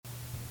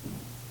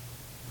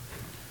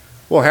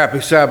Well,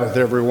 happy Sabbath,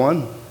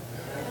 everyone.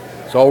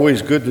 It's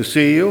always good to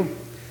see you.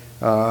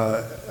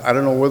 I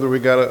don't know whether we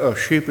got a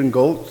sheep and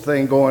goat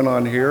thing going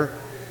on here.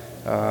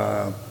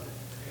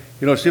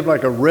 It seemed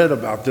like I read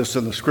about this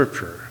in the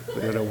scripture.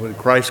 When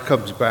Christ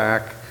comes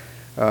back.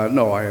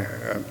 No,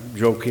 I'm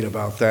joking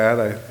about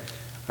that.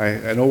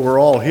 I know we're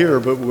all here,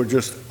 but we're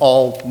just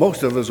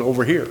most of us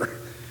over here.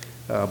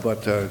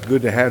 But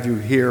good to have you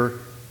here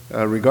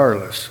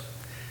regardless.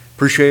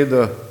 Appreciate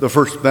the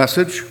first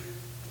message.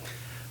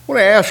 I want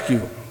to ask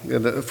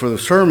you for the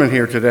sermon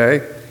here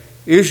today,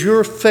 is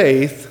your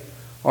faith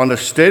on a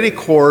steady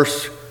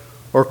course,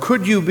 or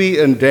could you be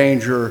in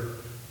danger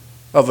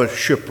of a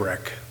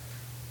shipwreck?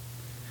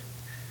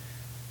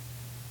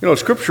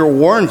 Scripture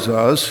warns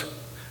us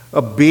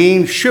of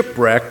being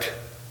shipwrecked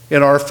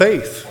in our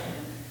faith.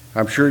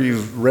 I'm sure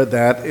you've read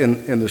that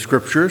in the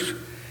scriptures.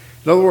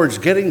 In other words,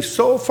 getting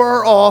so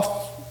far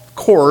off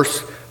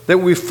course that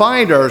we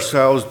find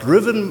ourselves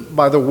driven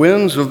by the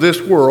winds of this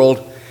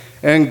world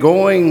and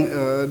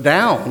going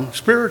down,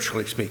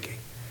 spiritually speaking.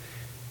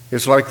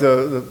 It's like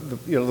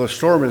the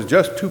storm is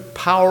just too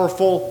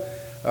powerful,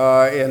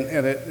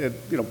 and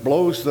it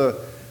blows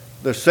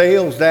the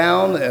sails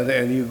down,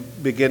 and you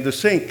begin to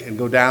sink and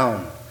go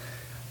down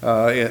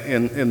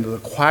in the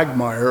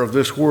quagmire of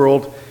this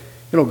world.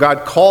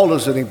 God called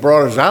us and He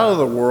brought us out of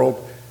the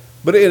world,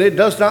 but it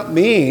does not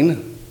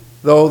mean,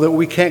 though, that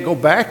we can't go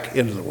back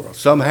into the world.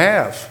 Some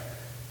have.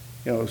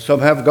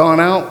 Some have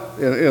gone out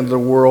in the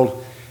world,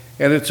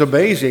 and it's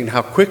amazing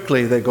how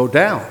quickly they go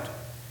down.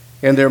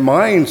 And their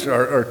minds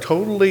are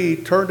totally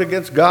turned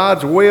against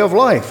God's way of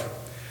life.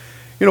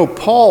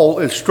 Paul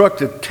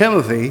instructed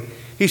Timothy,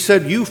 he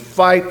said, you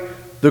fight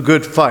the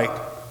good fight,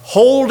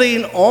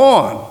 holding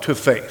on to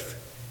faith.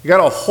 You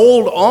got to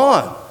hold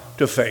on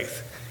to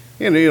faith.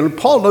 And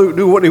Paul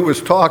knew what he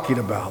was talking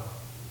about.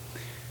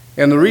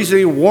 And the reason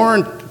he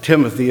warned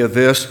Timothy of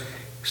this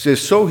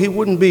is so he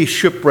wouldn't be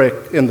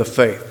shipwrecked in the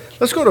faith.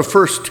 Let's go to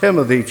 1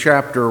 Timothy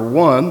chapter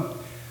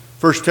 1.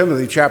 1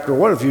 Timothy chapter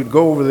 1, if you'd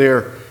go over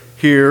there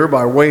here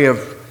by way of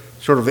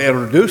sort of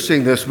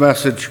introducing this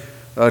message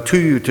to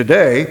you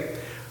today.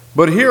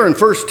 But here in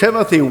 1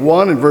 Timothy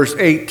 1 and verse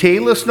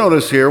 18, let's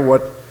notice here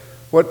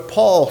what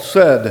Paul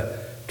said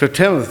to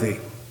Timothy.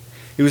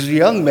 He was a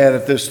young man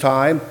at this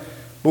time,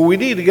 but we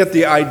need to get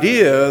the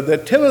idea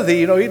that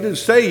Timothy, he didn't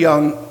stay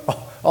young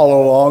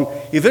all along.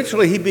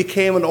 Eventually he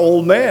became an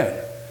old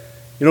man,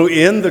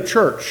 in the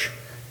church.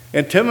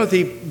 And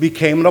Timothy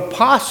became an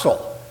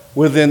apostle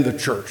within the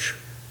church,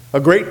 a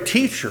great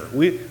teacher.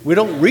 We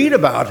don't read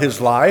about his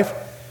life,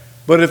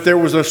 but if there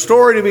was a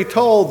story to be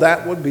told,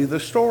 that would be the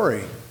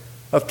story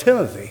of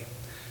Timothy,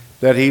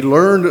 that he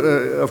learned,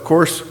 of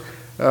course,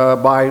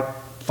 by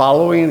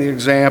following the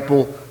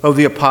example of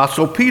the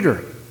apostle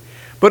Peter.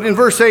 But in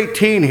verse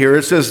 18 here,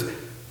 it says,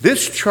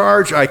 this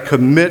charge I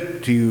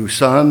commit to you,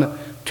 son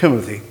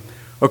Timothy,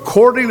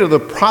 according to the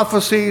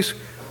prophecies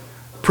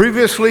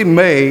previously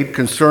made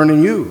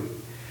concerning you,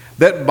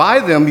 that by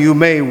them you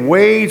may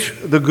wage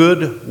the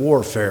good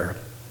warfare.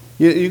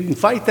 You can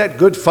fight that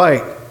good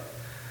fight,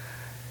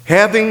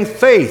 having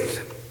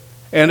faith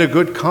and a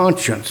good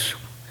conscience,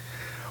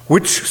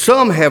 which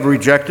some have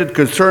rejected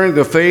concerning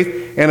the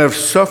faith and have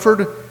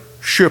suffered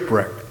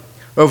shipwreck,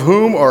 of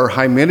whom are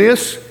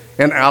Hymenaeus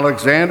and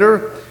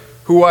Alexander,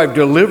 who I've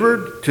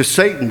delivered to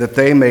Satan, that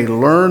they may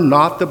learn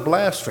not to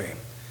blaspheme.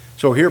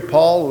 So here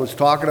Paul was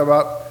talking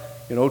about,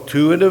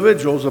 two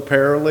individuals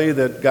apparently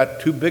that got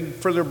too big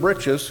for their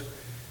britches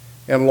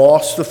and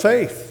lost the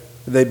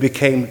faith. They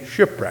became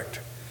shipwrecked.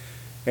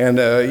 And,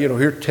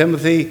 here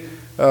Timothy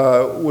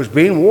was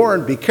being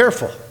warned, be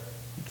careful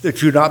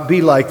that you not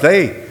be like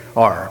they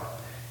are,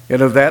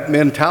 and of that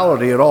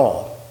mentality at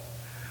all.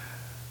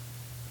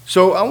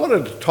 So I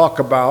wanted to talk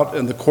about,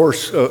 in the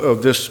course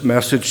of this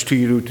message to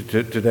you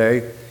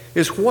today,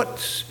 is what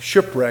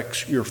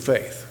shipwrecks your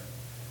faith?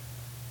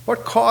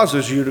 What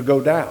causes you to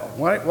go down?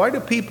 Why do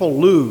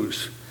people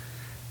lose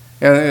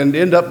and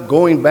end up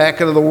going back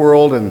into the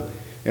world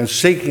and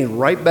sinking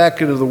right back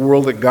into the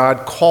world that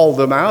God called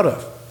them out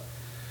of?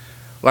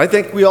 Well, I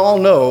think we all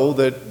know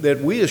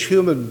that we as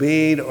human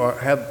beings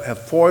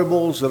have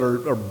foibles that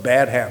are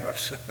bad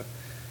habits.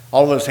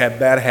 All of us have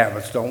bad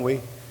habits, don't we?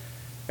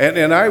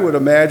 And I would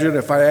imagine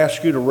if I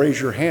ask you to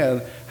raise your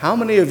hand, how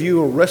many of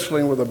you are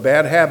wrestling with a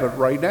bad habit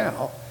right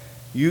now?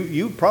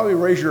 You probably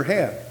raise your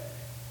hand,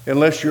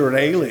 unless you're an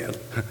alien.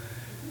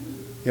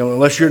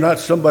 Unless you're not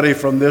somebody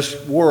from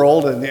this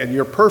world and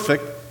you're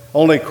perfect.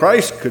 Only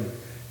Christ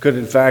could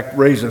in fact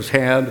raise his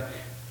hand.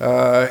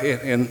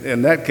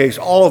 In that case,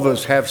 all of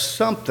us have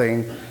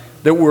something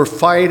that we're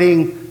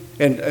fighting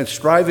and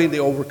striving to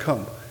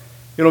overcome.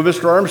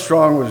 Mr.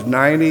 Armstrong was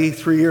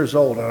 93 years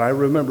old, and I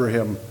remember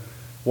him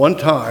one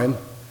time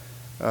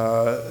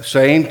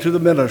saying to the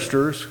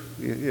ministers,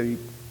 he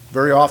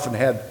very often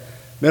had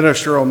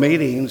ministerial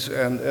meetings,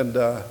 and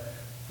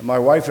my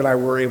wife and I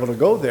were able to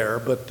go there,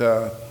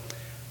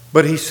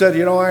 but he said,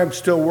 I'm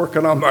still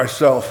working on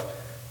myself,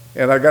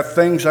 and I got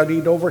things I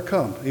need to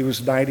overcome. He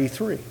was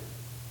 93.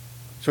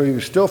 So he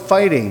was still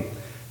fighting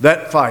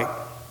that fight.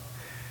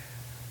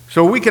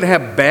 So we can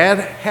have bad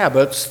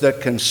habits that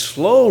can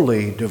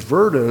slowly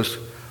divert us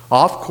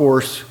off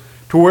course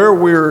to where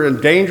we're in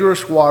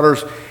dangerous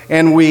waters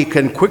and we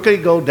can quickly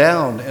go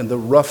down in the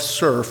rough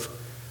surf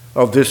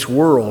of this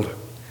world.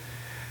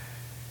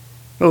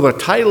 The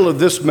title of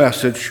this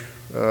message,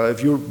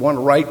 if you want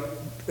to write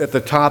at the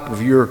top of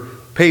your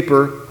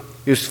paper,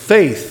 is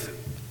Faith,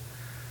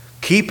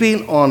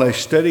 Keeping on a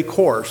Steady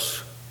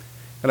Course.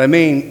 And I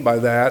mean by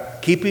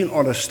that, keeping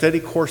on a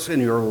steady course in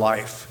your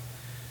life.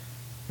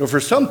 For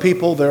some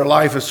people, their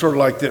life is sort of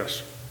like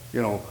this,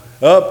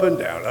 up and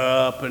down,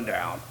 up and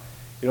down.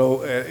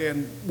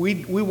 And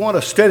we want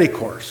a steady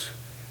course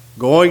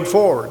going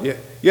forward.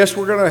 Yes,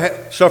 we're going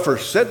to suffer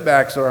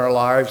setbacks in our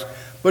lives,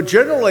 but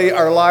generally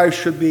our lives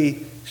should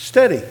be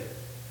steady,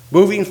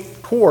 moving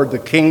toward the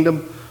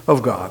kingdom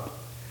of God.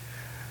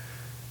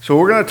 So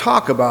we're going to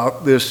talk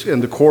about this in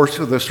the course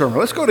of this sermon.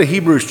 Let's go to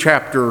Hebrews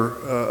chapter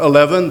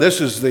 11.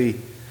 This is the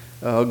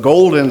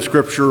golden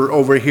scripture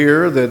over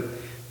here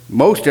that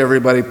most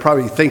everybody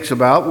probably thinks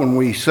about when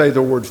we say the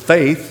word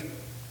faith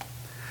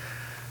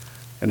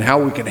and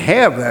how we can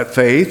have that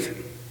faith.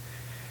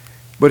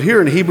 But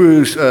here in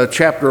Hebrews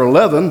chapter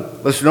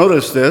 11, let's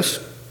notice this.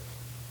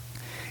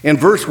 In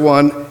verse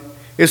 1,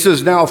 it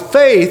says, "Now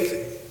faith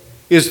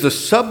is the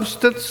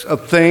substance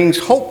of things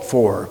hoped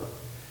for,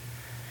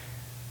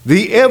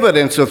 the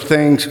evidence of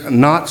things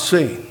not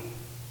seen."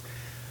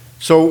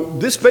 So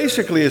this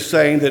basically is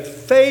saying that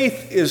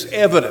faith is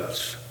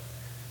evidence.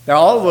 Now,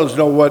 all of us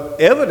know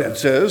what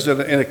evidence is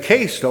in a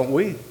case, don't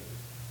we?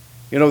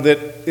 That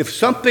if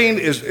something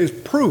is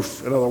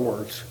proof, in other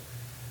words,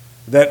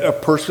 that a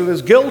person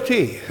is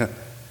guilty,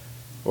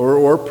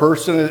 or a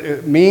person,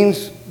 it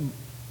means,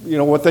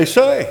 what they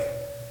say.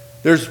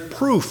 There's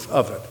proof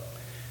of it.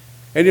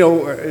 And,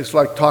 it's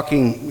like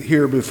talking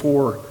here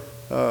before,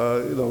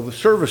 the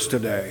service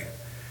today.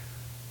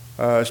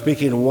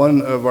 Speaking to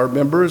one of our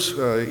members,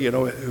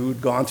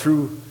 who'd gone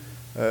through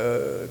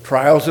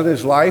trials in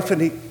his life,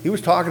 and he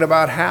was talking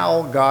about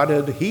how God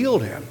had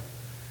healed him.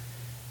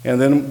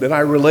 And then I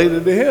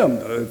related to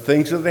him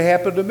things that had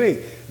happened to me.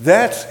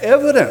 That's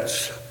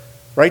evidence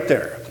right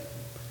there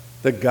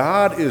that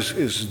God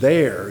is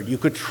there. You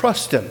could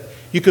trust him.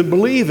 You could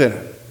believe in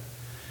him.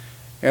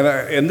 And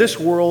in this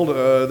world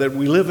that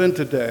we live in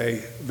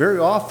today, very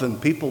often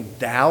people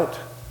doubt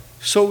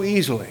so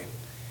easily.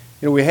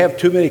 We have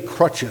too many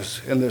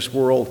crutches in this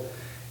world.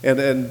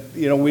 And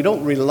we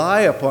don't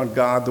rely upon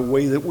God the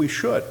way that we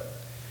should.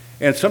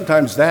 And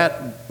sometimes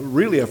that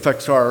really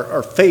affects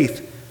our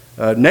faith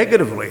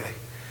negatively.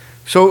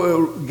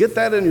 So get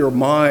that in your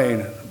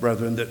mind,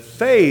 brethren, that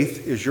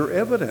faith is your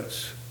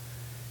evidence.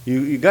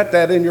 You got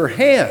that in your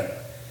hand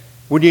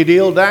when you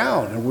kneel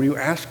down and when you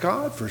ask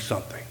God for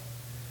something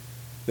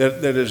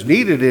that is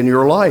needed in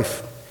your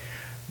life.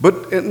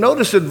 But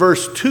notice in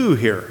verse 2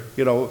 here,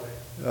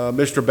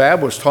 Mr.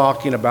 Babb was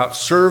talking about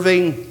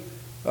serving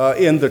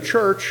in the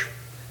church.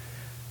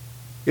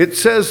 It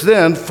says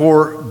then,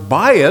 for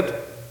by it,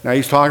 now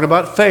he's talking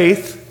about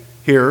faith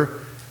here,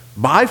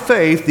 by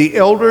faith the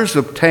elders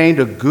obtained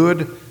a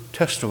good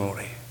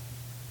testimony.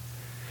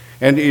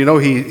 And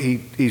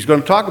he's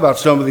going to talk about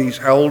some of these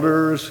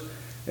elders,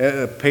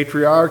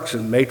 patriarchs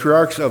and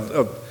matriarchs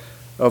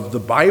of the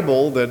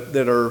Bible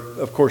that are,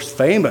 of course,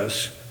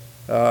 famous,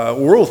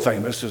 world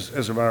famous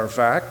as a matter of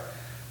fact,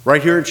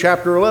 right here in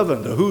chapter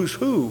 11, the who's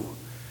who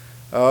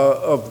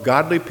of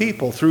godly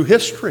people through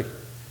history.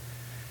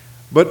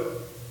 But,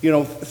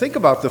 think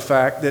about the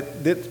fact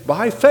that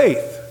by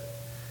faith,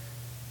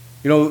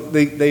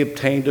 they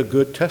obtained a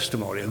good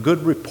testimony, a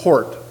good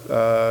report.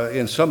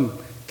 In some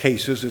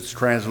cases, it's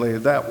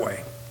translated that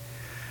way.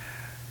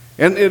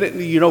 And,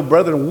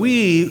 brethren,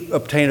 we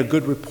obtain a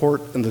good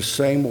report in the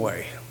same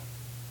way.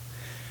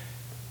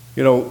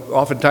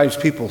 Oftentimes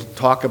people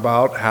talk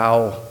about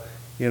how,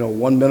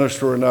 one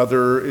minister or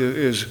another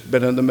has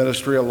been in the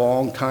ministry a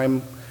long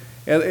time.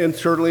 And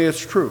certainly it's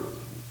true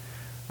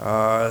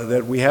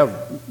that we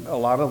have a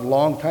lot of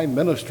long-time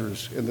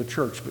ministers in the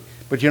church.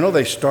 But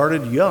they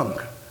started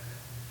young.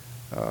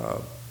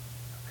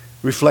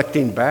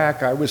 Reflecting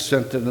back, I was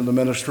sent into the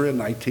ministry in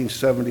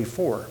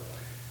 1974.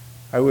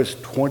 I was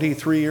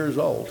 23 years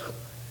old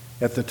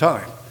at the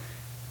time.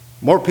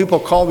 More people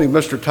called me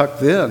Mr. Tuck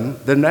then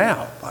than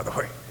now, by the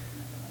way.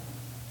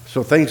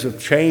 So things have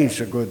changed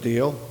a good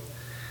deal.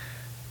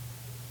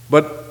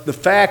 But the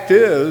fact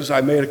is,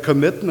 I made a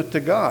commitment to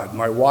God.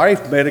 My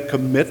wife made a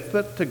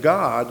commitment to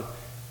God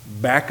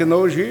back in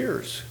those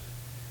years.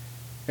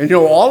 And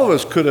all of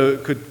us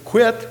could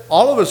quit.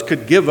 All of us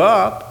could give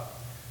up.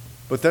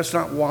 But that's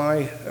not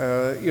why,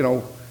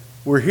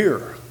 we're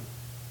here.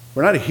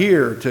 We're not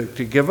here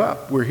to give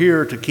up. We're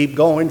here to keep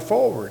going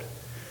forward,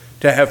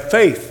 to have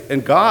faith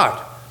in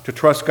God, to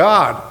trust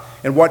God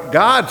and what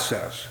God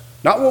says.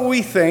 Not what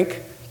we think,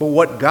 but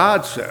what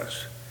God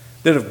says.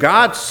 That if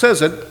God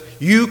says it,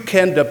 you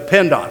can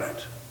depend on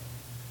it.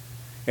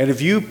 And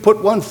if you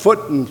put one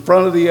foot in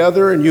front of the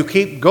other and you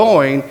keep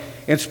going,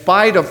 in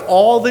spite of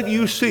all that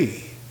you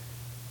see,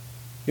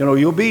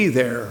 you'll be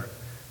there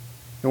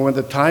And when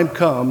the time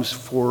comes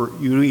for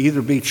you to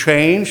either be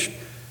changed,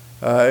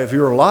 if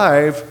you're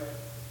alive,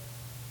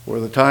 or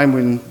the time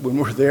when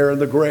we're there in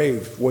the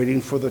grave,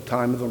 waiting for the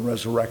time of the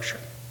resurrection.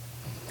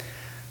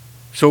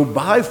 So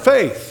by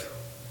faith,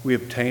 we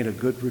obtain a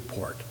good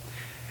report.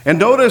 And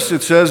notice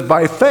it says,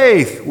 by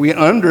faith, we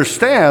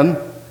understand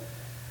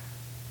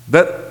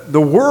that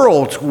the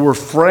worlds were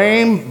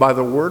framed by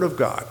the word of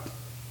God.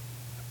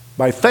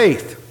 By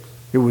faith,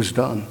 it was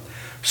done.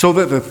 So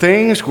that the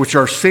things which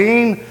are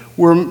seen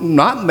were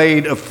not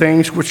made of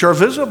things which are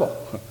visible.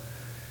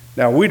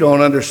 Now, we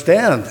don't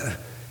understand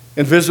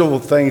invisible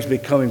things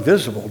becoming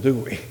visible, do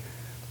we?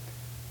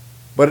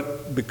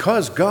 But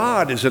because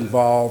God is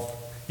involved,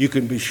 you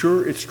can be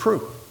sure it's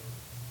true.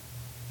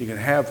 You can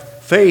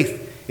have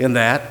faith in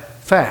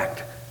that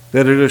fact,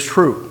 that it is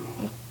true.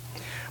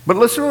 But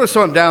let's throw this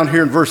on down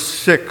here in verse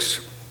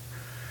 6.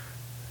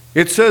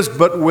 It says,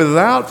 but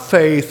without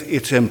faith,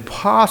 it's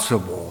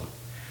impossible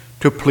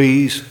to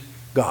please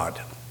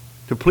God,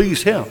 to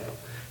please Him,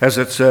 as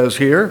it says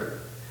here.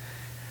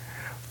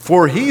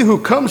 For he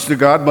who comes to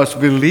God must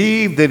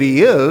believe that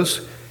He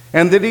is,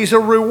 and that He's a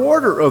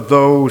rewarder of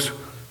those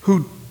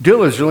who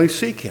diligently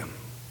seek Him.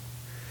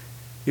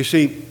 You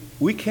see,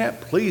 we can't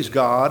please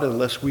God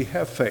unless we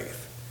have faith.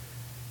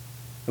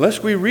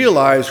 Unless we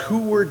realize who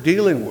we're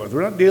dealing with.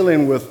 We're not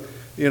dealing with,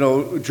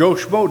 Joe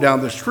Schmo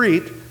down the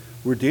street.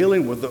 We're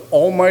dealing with the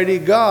Almighty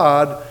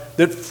God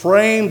that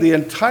framed the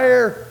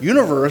entire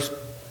universe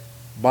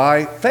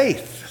by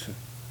faith.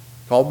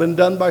 It's all been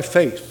done by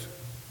faith.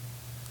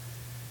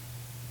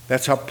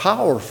 That's how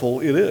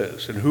powerful it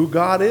is and who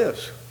God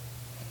is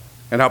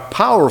and how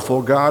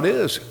powerful God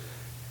is.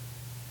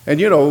 And,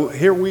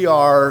 here we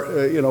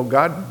are,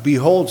 God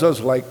beholds us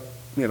like,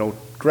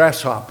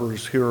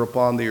 grasshoppers here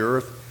upon the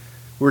earth.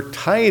 We're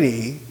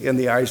tiny in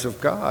the eyes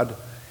of God.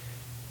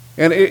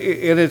 And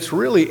it's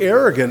really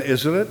arrogant,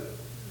 isn't it,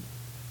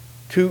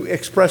 to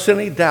express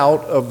any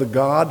doubt of the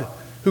God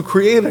who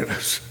created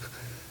us.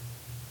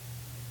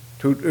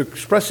 To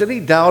express any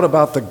doubt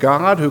about the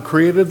God who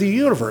created the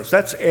universe.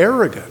 That's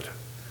arrogant.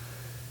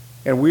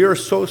 And we are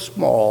so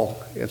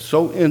small and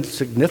so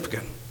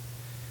insignificant.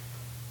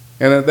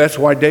 And that's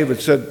why David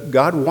said,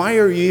 God, why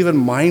are you even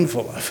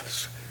mindful of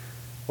us?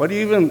 Why do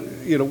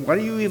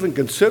you even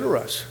consider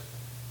us?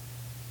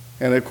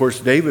 And of course,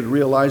 David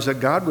realized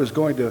that God was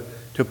going to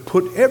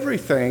put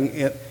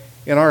everything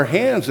in our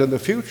hands in the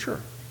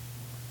future.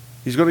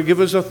 He's going to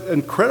give us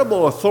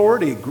incredible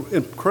authority,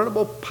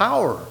 incredible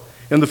power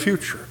in the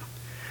future.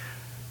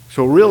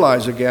 So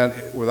realize again,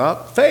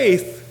 without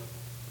faith,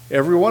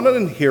 everyone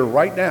in here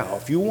right now,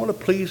 if you want to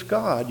please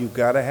God, you've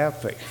got to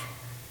have faith.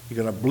 You've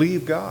got to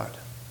believe God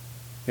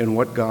in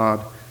what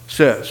God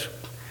says.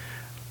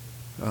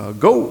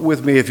 Go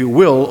with me, if you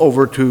will,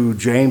 over to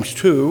James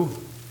 2.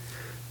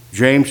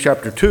 James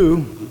chapter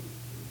 2.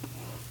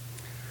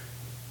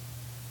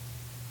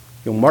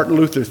 Martin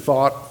Luther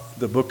thought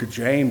the book of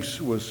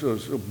James was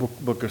a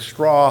book of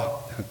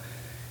straw.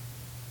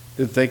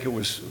 Didn't think it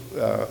was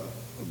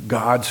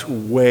God's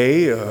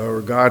way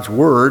or God's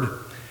word.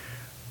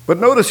 But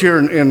notice here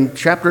in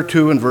chapter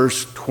 2 and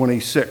verse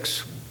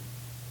 26.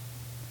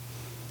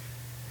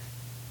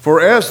 For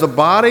as the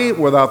body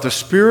without the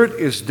spirit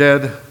is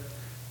dead,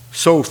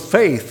 so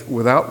faith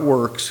without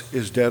works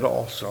is dead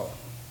also.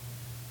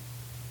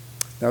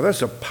 Now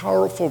that's a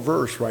powerful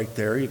verse right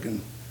there. You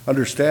can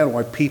understand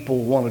why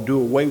people want to do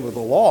away with the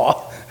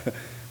law,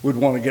 would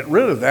want to get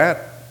rid of that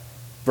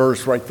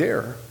verse right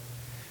there.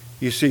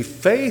 You see,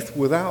 faith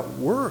without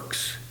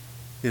works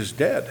is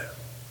dead.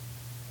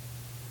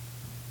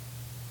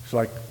 It's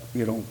like,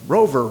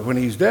 Rover, when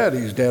he's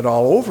dead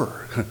all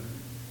over.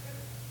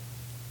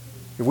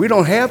 If we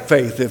don't have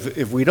faith,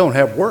 if we don't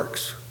have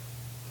works.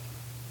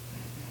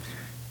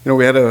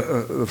 We had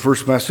the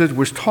first message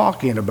was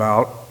talking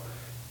about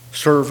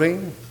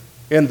serving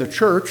in the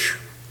church.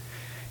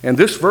 And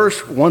this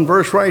verse, one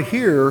verse right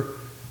here,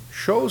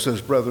 shows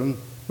us, brethren,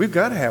 we've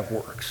got to have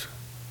works.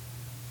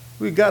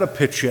 We've got to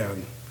pitch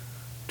in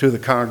to the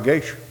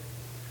congregation.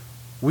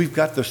 We've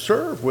got to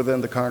serve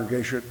within the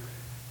congregation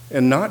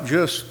and not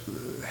just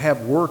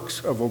have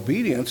works of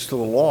obedience to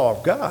the law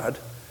of God.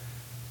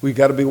 We've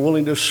got to be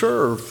willing to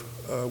serve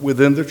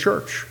within the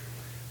church.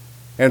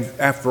 And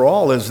after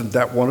all, isn't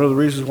that one of the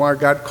reasons why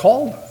God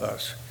called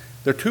us?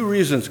 There are two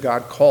reasons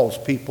God calls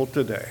people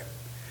today.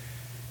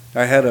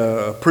 I had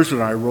a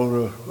person I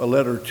wrote a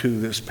letter to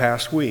this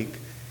past week,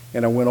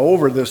 and I went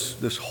over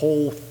this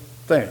whole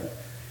thing.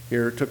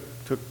 Here, it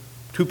took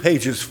 2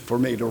 pages for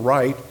me to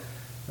write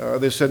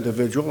this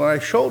individual, and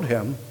I showed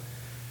him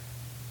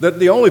that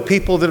the only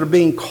people that are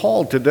being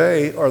called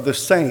today are the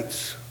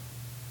saints.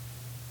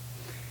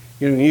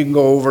 You can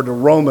go over to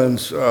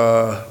Romans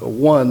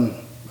 1,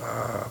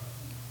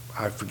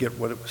 I forget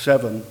what it was,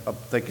 7, I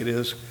think it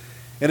is,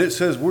 and it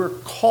says we're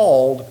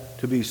called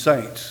to be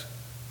saints.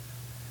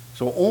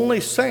 So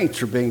only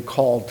saints are being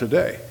called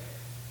today.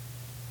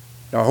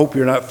 Now, I hope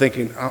you're not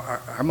thinking,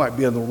 I might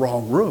be in the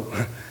wrong room.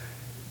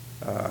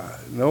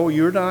 No,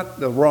 you're not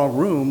in the wrong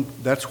room.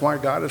 That's why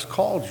God has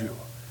called you.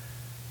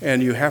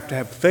 And you have to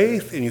have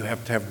faith, and you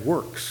have to have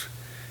works.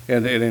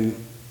 And in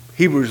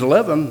Hebrews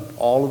 11,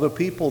 all of the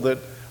people that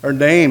are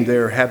named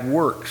there had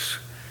works.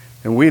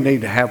 And we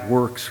need to have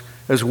works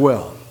as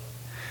well.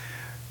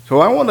 So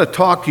I want to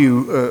talk to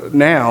you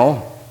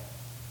now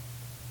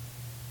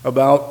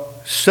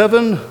about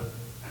 7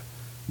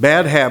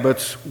 bad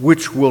habits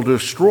which will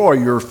destroy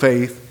your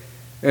faith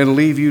and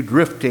leave you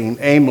drifting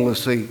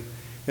aimlessly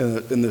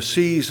in the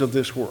seas of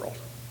this world.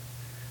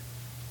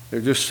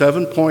 They're just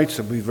 7 points.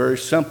 They'll be very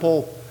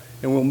simple,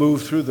 and we'll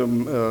move through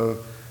them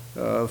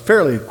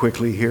fairly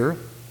quickly here.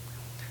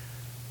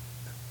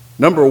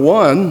 Number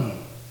 1,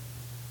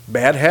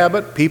 bad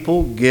habit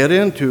people get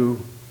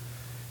into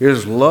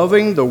is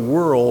loving the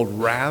world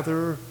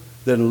rather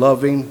than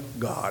loving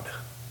God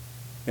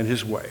and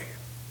His way.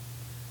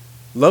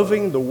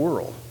 Loving the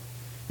world.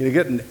 You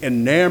get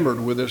enamored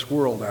with this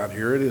world out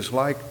here. It is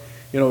like,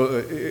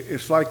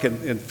 it's like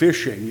in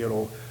fishing.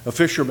 A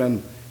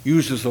fisherman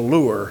uses a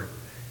lure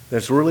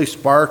that's really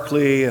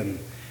sparkly, and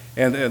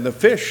the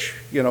fish,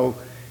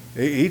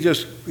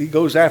 he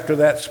goes after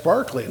that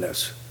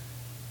sparkliness.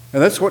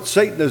 And that's what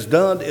Satan has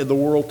done in the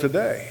world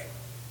today.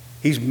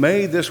 He's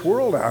made this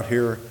world out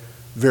here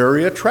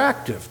very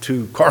attractive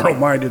to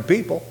carnal-minded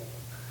people.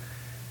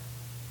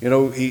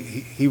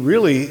 He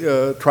really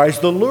tries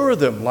to lure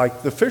them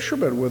like the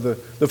fisherman with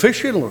the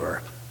fishing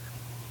lure.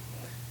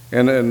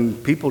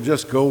 And people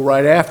just go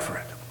right after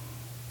it.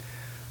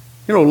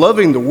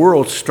 Loving the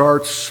world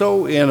starts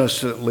so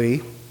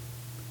innocently.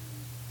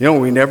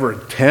 We never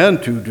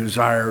intend to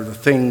desire the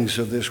things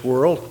of this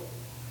world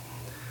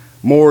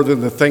more than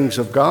the things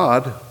of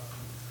God.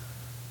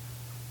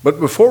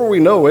 But before we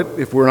know it,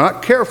 if we're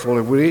not careful,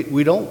 if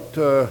we don't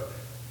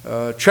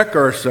check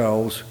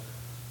ourselves,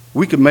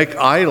 we can make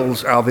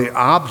idols out of the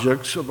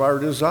objects of our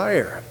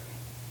desire.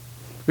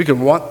 We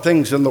can want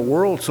things in the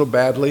world so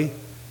badly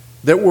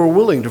that we're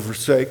willing to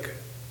forsake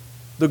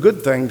the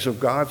good things of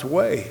God's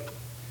way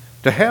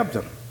to have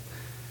them.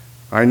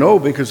 I know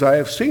because I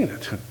have seen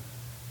it.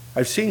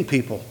 I've seen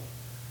people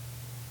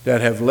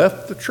that have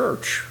left the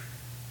church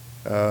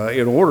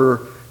in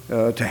order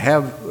to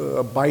have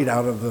a bite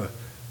out of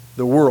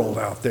the world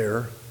out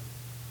there,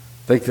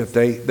 think that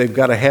they've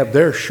got to have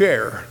their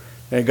share.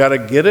 They've got to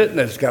get it, and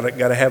it's got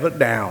to have it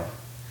now.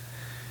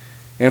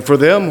 And for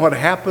them, what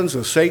happens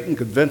is Satan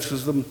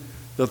convinces them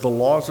that the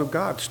laws of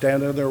God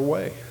stand in their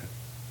way.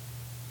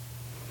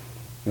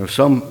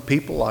 Some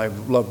people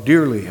I've loved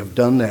dearly have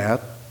done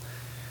that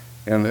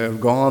and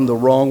have gone the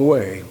wrong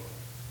way.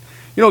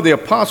 The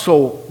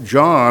Apostle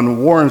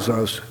John warns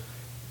us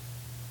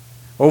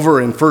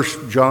over in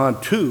 1 John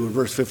 2,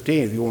 verse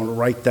 15, if you want to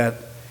write that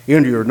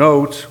into your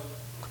notes.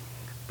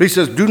 He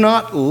says, "Do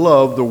not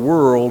love the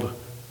world,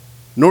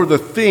 nor the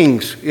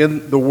things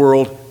in the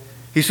world."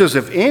 He says,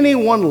 "If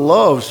anyone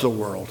loves the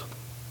world,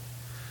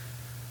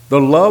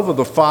 the love of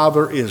the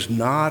Father is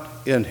not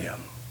in him."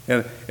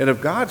 And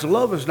if God's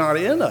love is not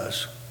in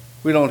us,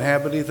 we don't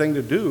have anything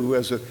to do,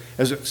 as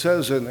it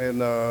says in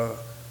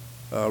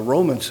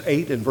Romans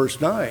 8 and verse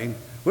 9,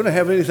 we don't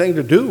have anything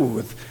to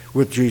do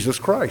with Jesus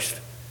Christ.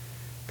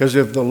 Because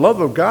if the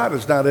love of God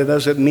is not in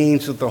us, it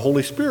means that the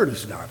Holy Spirit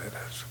is not in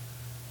us.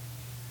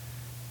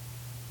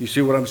 You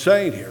see what I'm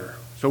saying here?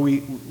 So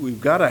we've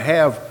got to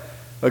have,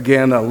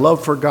 again, a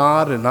love for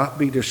God and not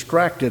be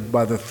distracted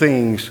by the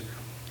things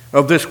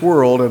of this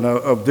world and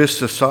of this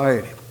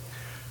society.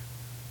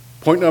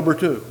 Point number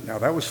 2. Now,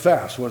 that was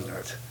fast, wasn't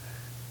it?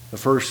 The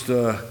first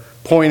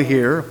point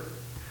here.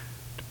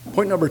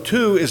 Point number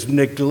 2 is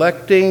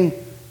neglecting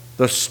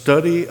the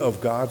study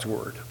of God's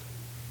Word.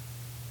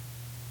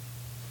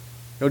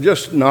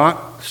 Just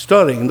not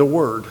studying the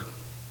Word.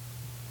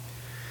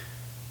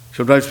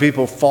 Sometimes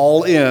people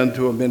fall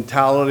into a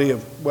mentality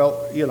of,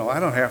 I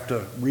don't have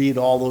to read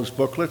all those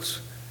booklets.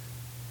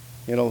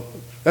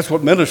 That's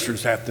what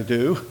ministers have to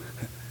do.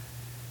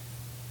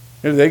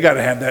 They got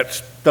to have that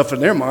stuff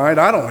in their mind.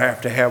 I don't have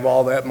to have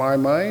all that in my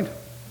mind.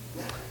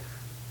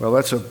 Well,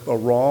 that's a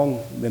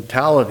wrong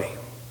mentality.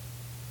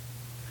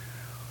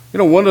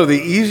 One of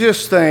the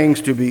easiest things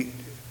to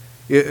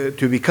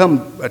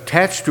become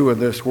attached to in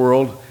this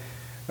world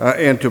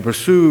and to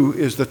pursue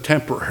is the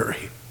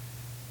temporary.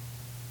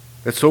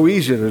 It's so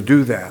easy to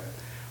do that.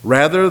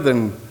 Rather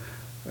than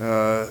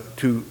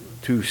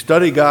to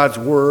study God's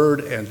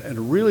Word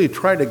and really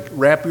try to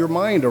wrap your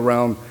mind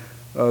around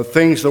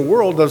things the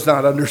world does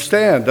not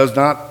understand, does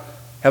not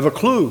have a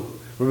clue.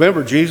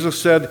 Remember,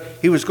 Jesus said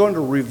He was going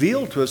to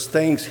reveal to us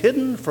things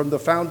hidden from the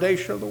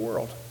foundation of the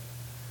world.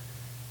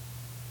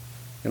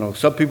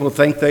 Some people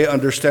think they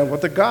understand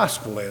what the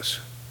gospel is.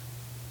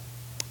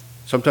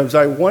 Sometimes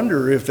I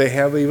wonder if they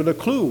have even a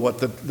clue what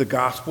the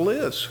gospel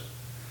is.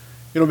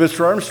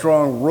 Mr.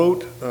 Armstrong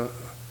wrote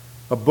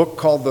a book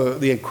called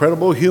The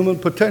Incredible Human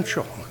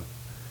Potential,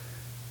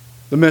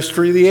 The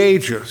Mystery of the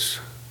Ages.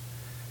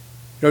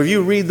 If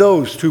you read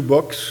those 2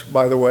 books,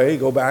 by the way,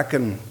 go back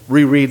and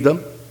reread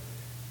them,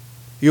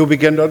 you'll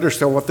begin to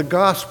understand what the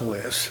gospel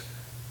is,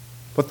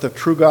 what the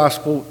true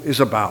gospel is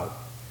about.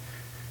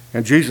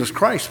 And Jesus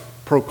Christ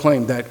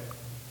proclaimed that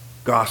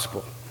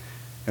gospel.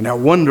 and how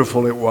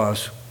wonderful it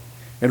was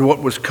and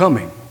what was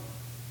coming.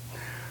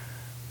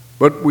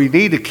 But we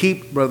need to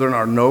keep, brethren,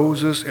 our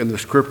noses in the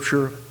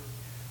Scripture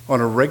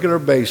on a regular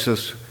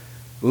basis,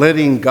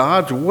 letting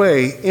God's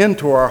way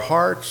into our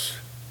hearts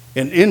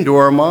and into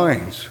our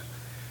minds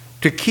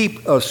to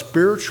keep us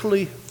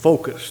spiritually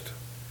focused.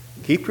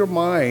 Keep your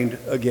mind,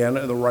 again,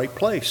 in the right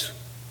place.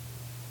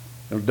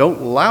 And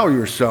don't allow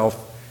yourself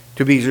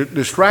to be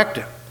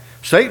distracted.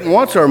 Satan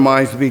wants our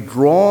minds to be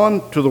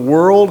drawn to the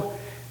world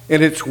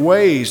and its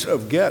ways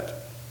of get.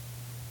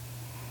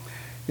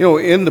 You know,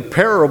 in the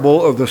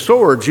parable of the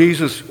sower,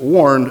 Jesus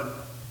warned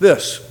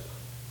this.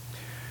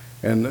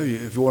 And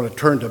if you want to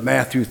turn to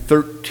Matthew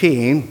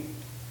 13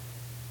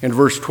 and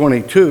verse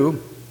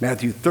 22,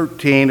 Matthew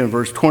 13 and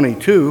verse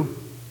 22,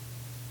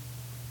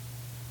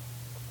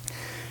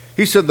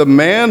 he said, the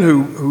man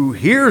who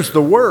hears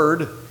the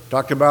word,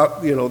 talked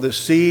about, the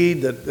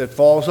seed that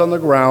falls on the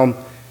ground,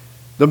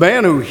 the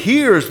man who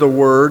hears the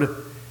word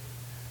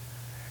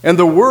and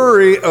the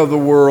worry of the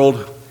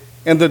world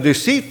and the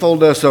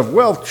deceitfulness of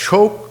wealth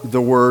choke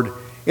the word,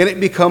 and it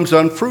becomes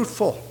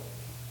unfruitful.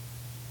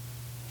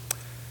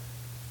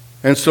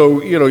 And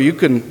so, you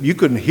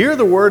can hear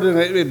the word and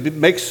it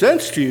makes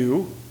sense to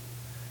you,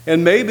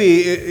 and maybe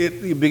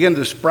you begin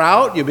to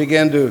sprout, you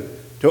begin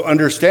to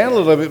understand a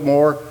little bit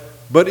more.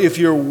 But if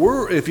you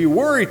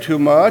worry too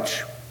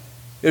much,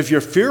 if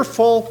you're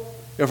fearful,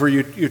 if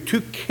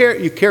you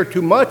care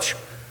too much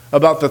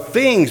about the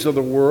things of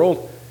the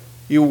world,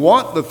 you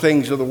want the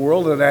things of the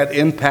world, and that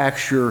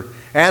impacts your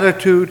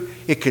attitude.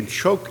 It can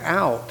choke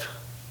out,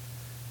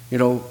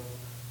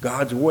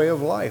 God's way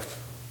of life.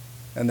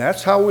 And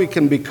that's how we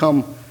can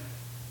become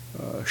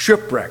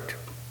shipwrecked.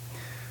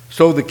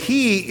 So the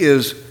key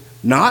is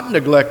not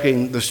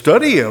neglecting the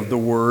study of the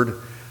Word,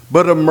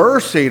 but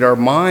immersing our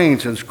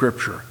minds in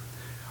Scripture.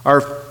 Our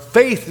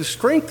faith is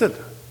strengthened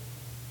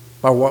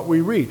by what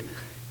we read.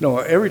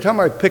 Every time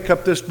I pick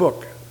up this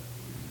book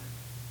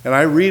and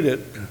I read it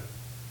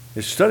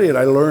and study it,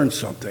 I learn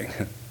something.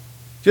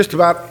 Just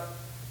about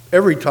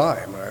every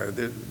time,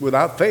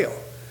 without fail.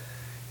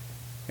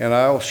 And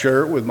I'll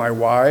share it with my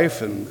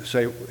wife and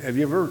say, have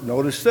you ever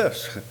noticed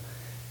this?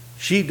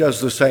 She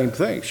does the same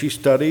thing. She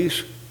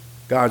studies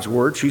God's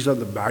Word. She's on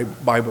the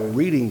Bible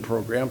reading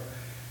program.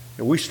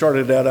 And we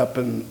started that up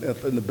in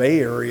the Bay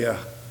Area,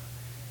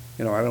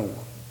 I don't know,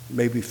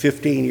 maybe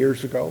 15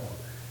 years ago.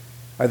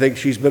 I think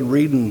she's been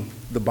reading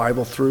the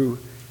Bible through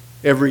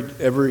every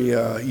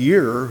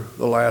year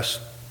the last,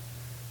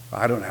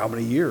 I don't know how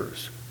many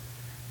years.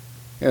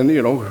 And,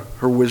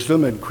 her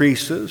wisdom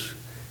increases.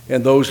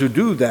 And those who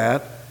do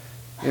that,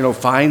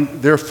 find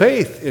their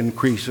faith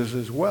increases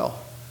as well.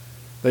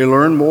 They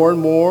learn more and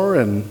more,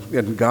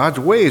 and God's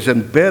ways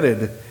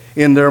embedded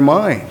in their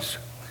minds.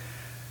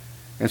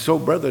 And so,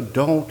 brother,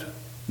 don't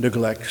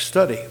neglect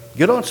study.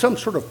 Get on some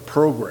sort of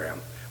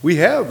program. We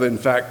have, in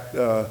fact,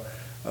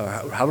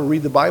 how to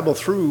read the Bible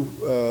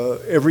through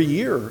every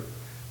year.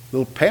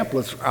 Little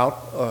pamphlets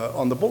out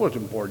on the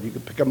bulletin board. You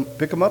can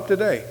pick them up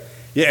today.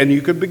 Yeah, and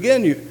you could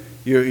begin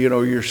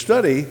your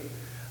study,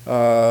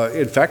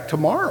 in fact,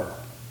 tomorrow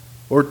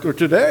or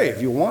today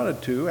if you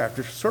wanted to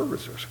after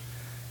services.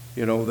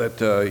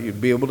 That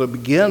you'd be able to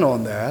begin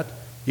on that.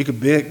 You could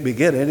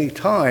begin any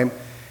time.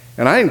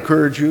 And I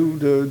encourage you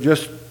to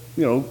just,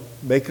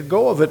 make a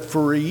go of it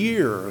for a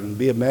year and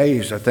be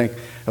amazed, I think,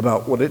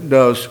 about what it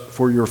does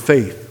for your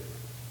faith.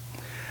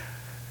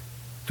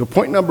 So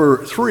point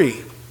number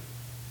 3,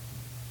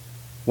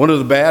 one of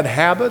the bad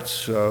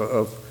habits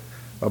that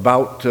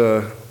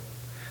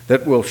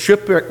will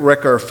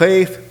shipwreck our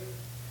faith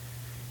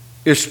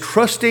is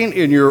trusting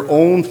in your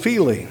own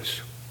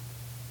feelings.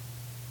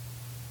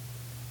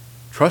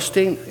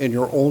 Trusting in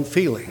your own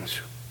feelings.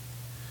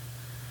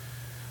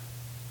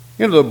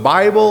 The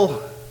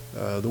Bible,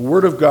 the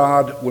Word of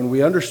God, when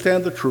we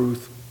understand the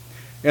truth,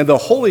 and the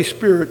Holy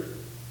Spirit,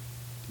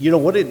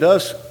 what it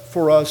does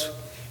for us,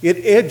 it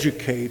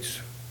educates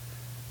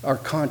our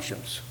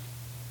conscience.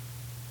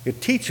 It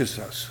teaches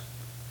us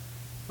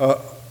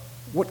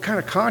what kind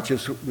of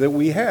conscience that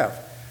we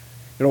have.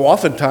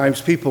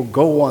 Oftentimes people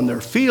go on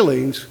their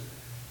feelings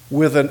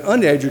with an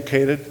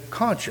uneducated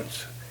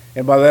conscience.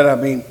 And by that I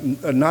mean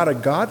not a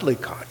godly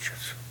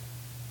conscience.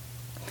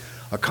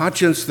 A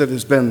conscience that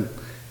has been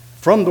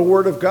from the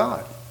Word of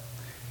God.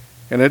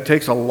 And it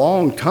takes a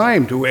long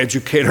time to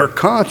educate our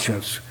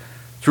conscience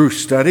through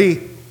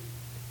study,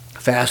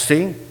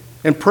 fasting,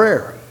 and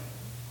prayer.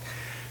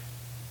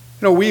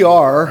 We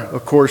are,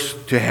 of course,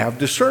 to have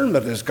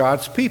discernment as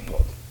God's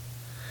people.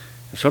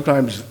 And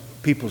sometimes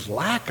people's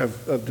lack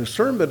of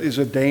discernment is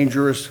a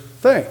dangerous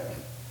thing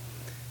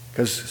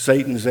because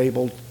Satan is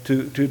able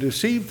to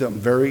deceive them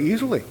very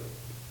easily.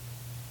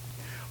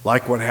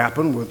 Like what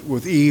happened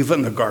with Eve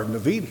in the Garden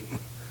of Eden.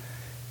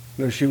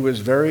 She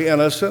was very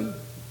innocent.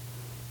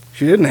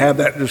 She didn't have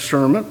that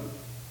discernment.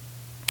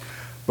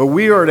 But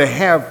we are to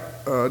have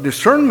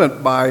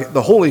discernment by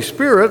the Holy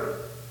Spirit.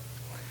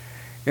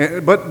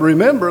 But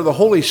remember, the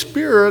Holy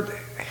Spirit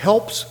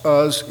helps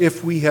us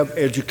if we have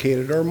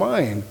educated our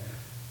mind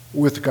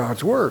with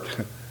God's Word.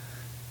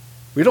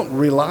 We don't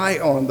rely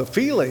on the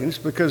feelings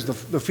because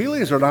the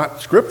feelings are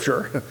not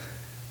Scripture.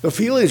 The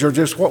feelings are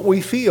just what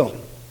we feel.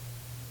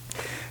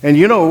 And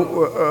you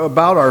know,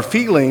 about our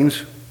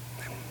feelings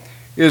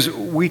is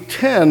we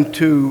tend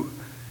to,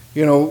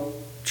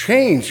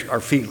 change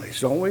our feelings,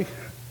 don't we?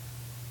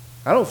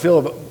 I don't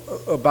feel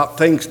about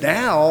things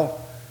now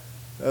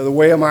the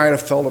way I might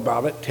have felt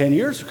about it 10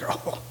 years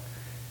ago.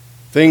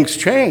 Things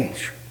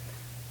change.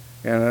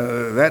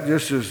 And that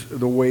just is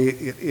the way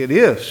it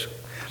is.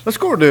 Let's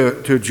go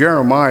to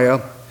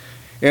Jeremiah.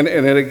 And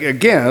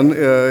again,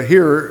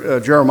 here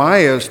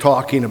Jeremiah is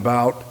talking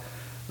about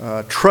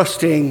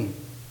trusting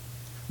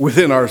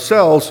within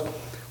ourselves,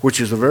 which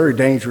is a very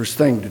dangerous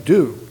thing to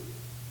do.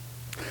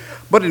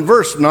 But in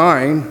verse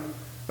 9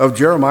 of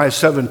Jeremiah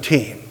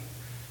 17,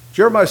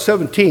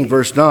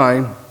 verse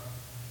 9,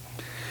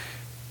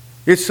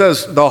 it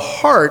says, "The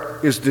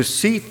heart is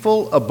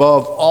deceitful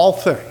above all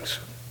things."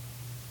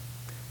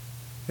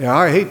 Yeah,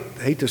 I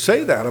hate to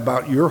say that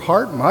about your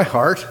heart, my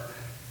heart.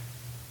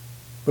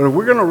 But if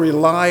we're going to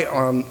rely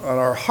on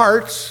our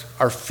hearts,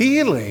 our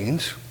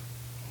feelings,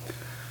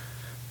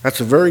 that's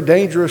a very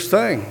dangerous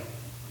thing.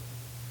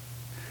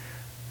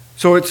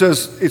 So it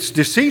says, it's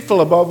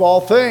deceitful above all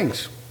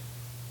things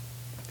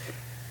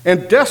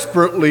and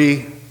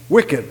desperately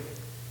wicked.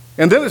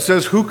 And then it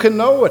says, who can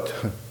know it?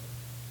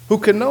 Who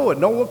can know it?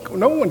 No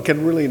one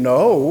can really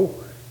know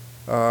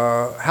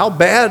how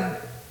bad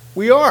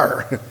we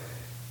are.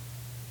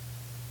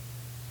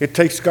 It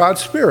takes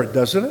God's Spirit,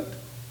 doesn't it?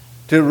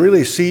 To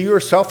really see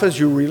yourself as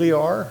you really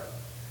are.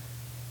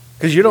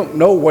 Because you don't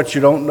know what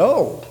you don't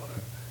know.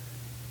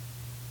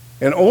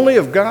 And only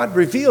if God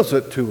reveals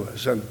it to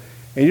us. And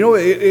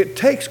it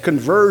takes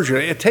conversion.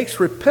 It takes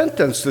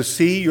repentance to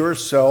see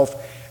yourself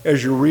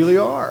as you really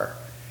are.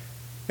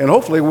 And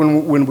hopefully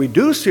when we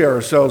do see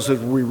ourselves as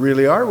we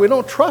really are, we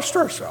don't trust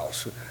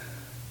ourselves.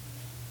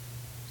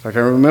 It's like I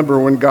remember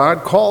when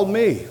God called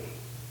me.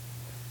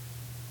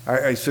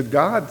 I said,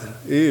 God,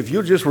 if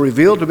you just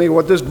reveal to me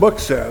what this book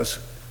says,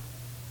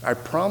 I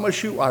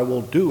promise you I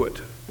will do it.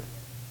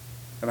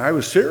 And I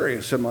was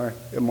serious in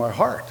my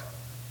heart.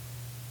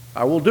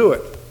 I will do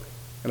it.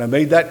 And I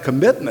made that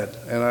commitment,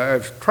 and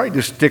I've tried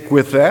to stick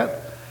with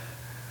that.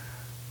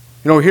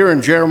 Here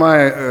in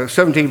Jeremiah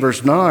 17,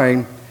 verse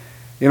 9,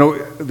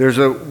 there's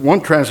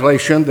one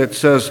translation that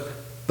says,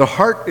 the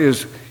heart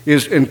is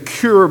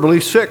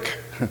incurably sick.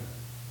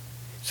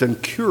 It's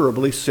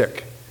incurably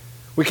sick.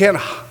 We can't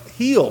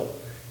heal,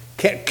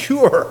 can't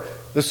cure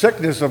the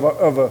sickness of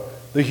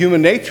the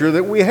human nature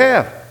that we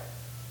have.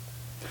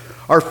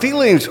 Our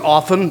feelings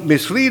often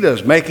mislead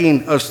us,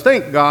 making us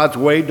think God's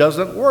way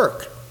doesn't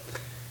work.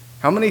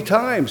 How many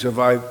times have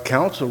I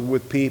counseled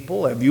with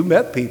people, have you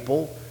met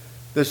people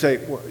that say,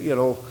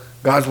 well,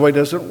 God's way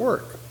doesn't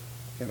work?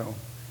 I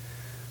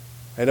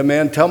had a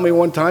man tell me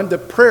one time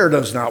that prayer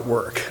does not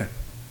work.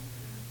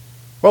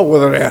 Well,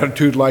 with an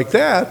attitude like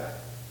that,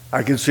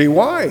 I can see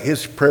why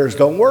his prayers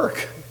don't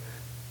work.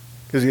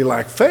 Because he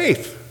lacked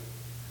faith.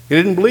 He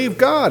didn't believe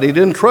God. He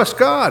didn't trust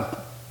God.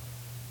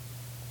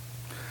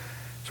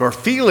 So our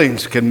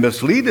feelings can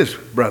mislead us,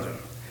 brethren.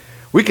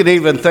 We can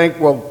even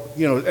think,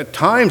 at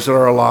times in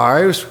our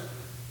lives,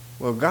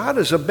 God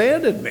has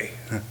abandoned me.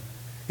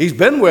 He's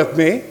been with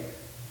me,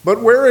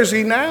 but where is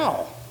he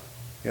now?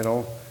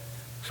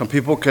 Some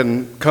people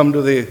can come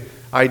to the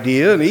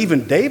idea, and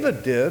even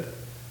David did.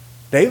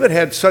 David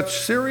had such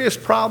serious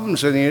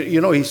problems, and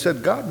he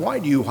said, God, why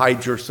do you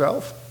hide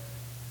yourself?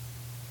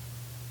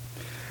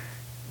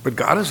 But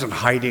God isn't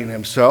hiding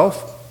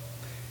himself.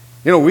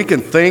 We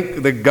can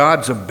think that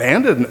God's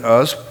abandoned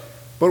us,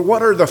 but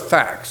what are the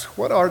facts?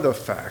 What are the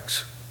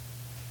facts?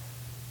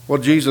 Well,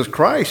 Jesus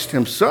Christ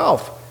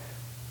himself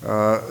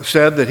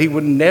said that he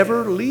would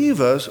never leave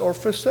us or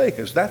forsake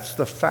us. That's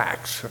the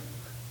facts.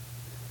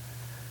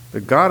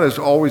 That God is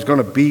always going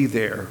to be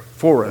there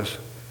for us.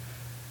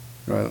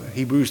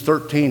 Hebrews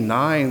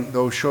 13:9,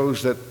 though,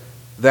 shows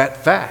that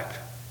fact.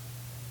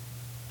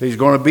 That he's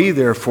going to be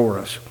there for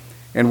us.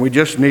 And we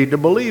just need to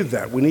believe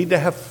that. We need to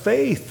have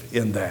faith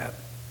in that.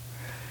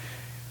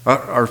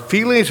 Our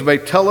feelings may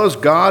tell us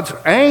God's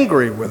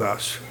angry with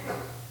us.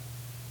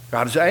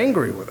 God is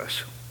angry with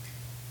us.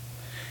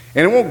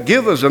 And it won't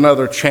give us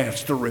another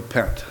chance to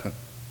repent.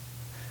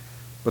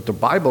 But the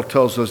Bible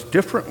tells us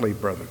differently,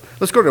 brethren.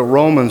 Let's go to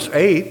Romans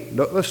 8.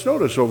 Let's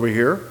notice over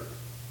here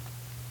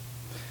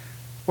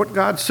what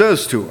God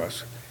says to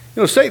us.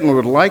 Satan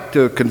would like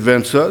to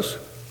convince us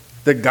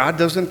that God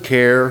doesn't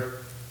care,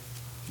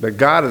 that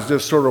God has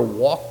just sort of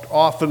walked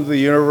off into the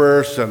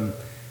universe and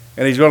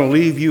he's going to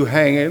leave you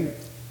hanging.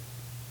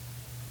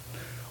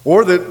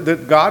 Or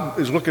that God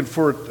is looking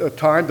for a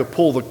time to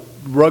pull the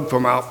rug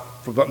from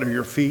under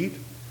your feet.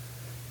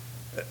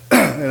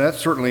 And that's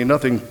certainly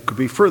nothing could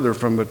be further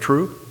from the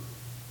truth.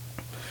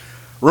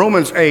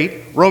 Romans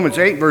 8,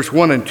 verse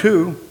 1 and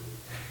 2,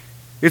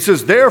 it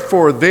says,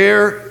 therefore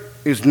there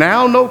is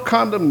now no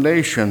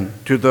condemnation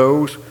to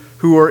those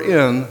who are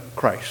in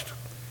Christ.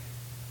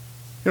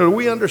 Do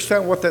we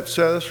understand what that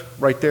says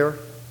right there?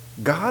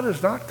 God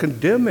is not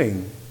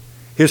condemning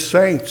his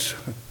saints.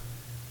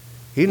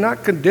 He's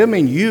not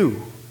condemning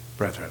you,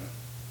 brethren.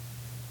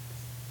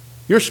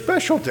 You're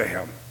special to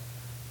him.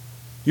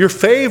 You're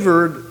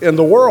favored in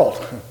the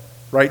world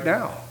right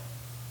now.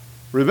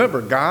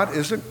 Remember, God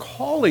isn't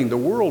calling the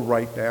world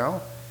right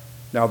now.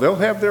 Now, they'll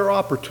have their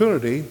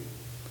opportunity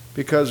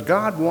because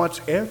God wants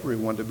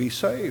everyone to be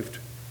saved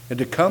and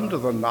to come to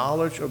the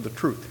knowledge of the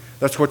truth.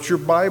 That's what your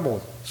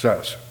Bible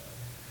says.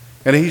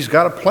 And he's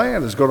got a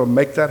plan that's going to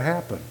make that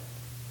happen,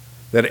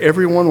 that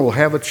everyone will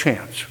have a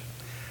chance.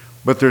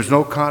 But there's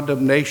no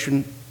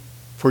condemnation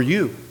for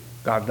you.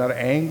 God's not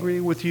angry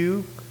with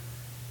you.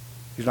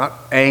 He's not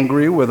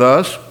angry with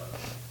us.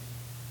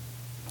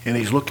 And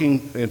he's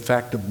looking, in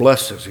fact, to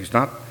bless us. He's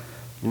not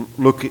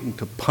looking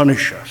to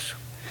punish us.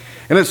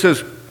 And it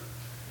says,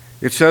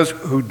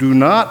 who do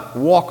not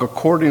walk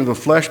according to the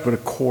flesh, but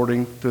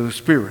according to the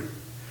Spirit.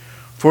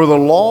 For the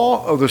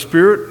law of the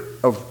Spirit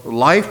of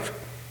life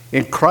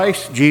in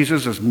Christ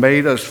Jesus has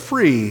made us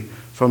free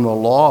from the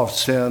law of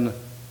sin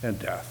and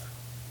death.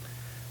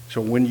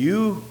 So when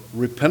you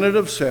repented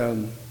of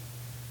sin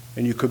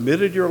and you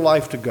committed your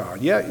life to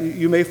God, yeah,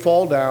 you may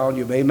fall down,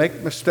 you may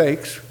make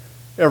mistakes.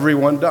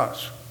 Everyone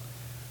does.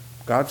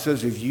 God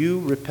says, if you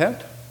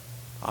repent,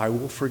 I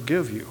will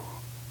forgive you.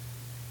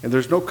 And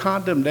there's no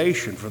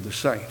condemnation for the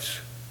saints.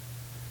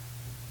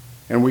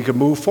 And we can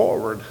move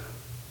forward.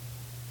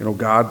 You know,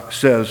 God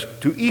says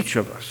to each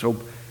of us.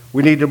 So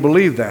we need to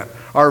believe that.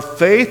 Our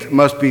faith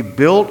must be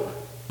built,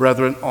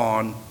 brethren,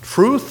 on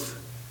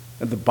truth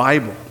and the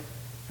Bible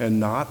and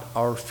not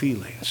our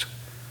feelings.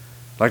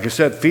 Like I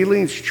said,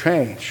 feelings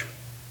change.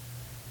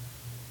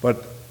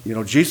 But, you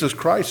know, Jesus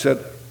Christ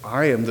said,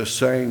 I am the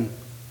same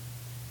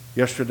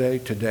yesterday,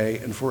 today,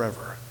 and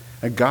forever.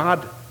 And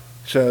God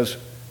says,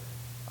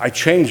 I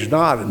change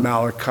not in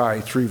Malachi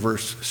 3,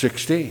 verse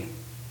 16.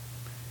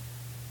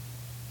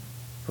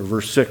 Or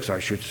verse 6, I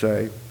should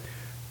say.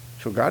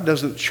 So God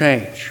doesn't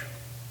change.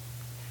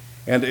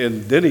 And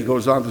then he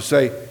goes on to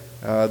say,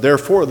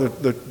 therefore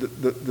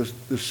the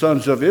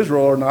sons of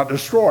Israel are not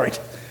destroyed.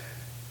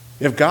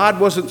 If God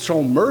wasn't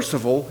so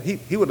merciful,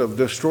 he would have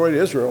destroyed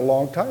Israel a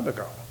long time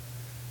ago.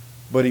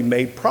 But he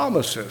made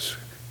promises.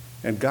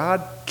 And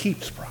God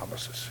keeps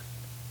promises.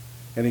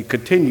 And he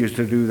continues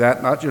to do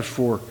that, not just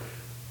for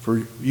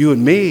you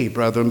and me,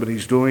 brethren, but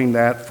he's doing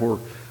that for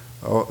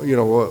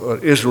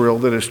Israel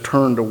that is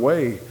turned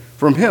away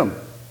from him.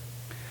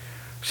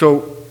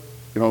 So,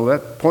 you know,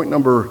 that point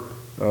number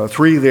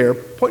 3 there.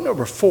 Point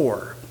number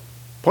 4.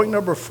 Point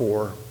number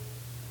 4.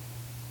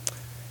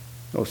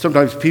 You know,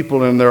 sometimes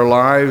people in their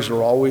lives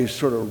are always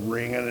sort of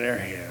wringing their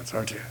hands,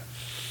 aren't you?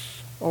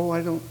 Oh,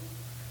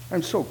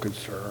 I'm so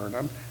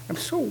concerned. I'm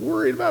so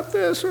worried about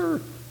this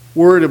or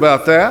worried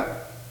about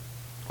that.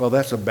 Well,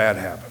 that's a bad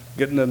habit.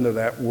 Getting into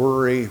that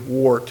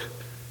worry-wart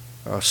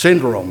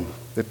syndrome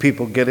that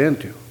people get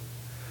into.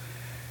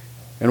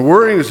 And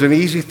worrying is an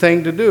easy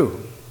thing to do,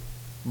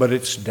 but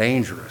it's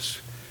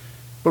dangerous.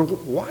 But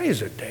why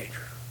is it dangerous?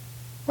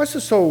 Why is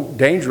it so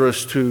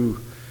dangerous to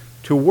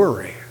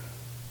worry?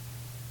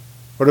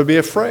 Or to be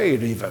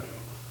afraid even?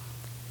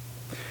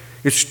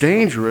 It's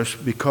dangerous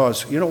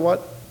because, you know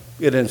what?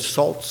 It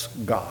insults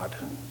God.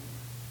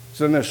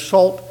 It's an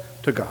insult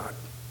to God.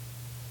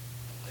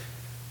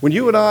 When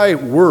you and I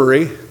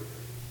worry,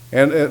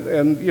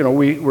 and you know,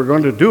 we're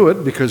going to do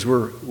it because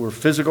we're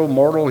physical,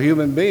 mortal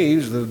human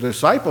beings. The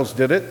disciples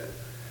did it.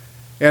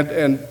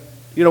 And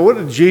you know, what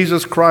did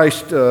Jesus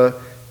Christ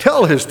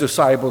tell his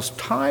disciples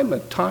time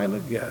and time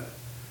again?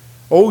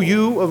 Oh,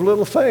 you of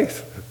little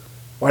faith.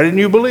 Why didn't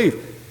you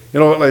believe? You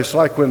know, it's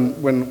like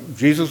when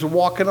Jesus was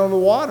walking on the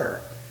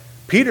water.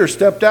 Peter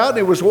stepped out and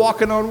he was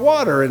walking on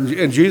water.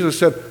 And Jesus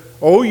said,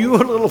 oh, you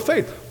of little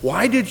faith.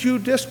 Why did you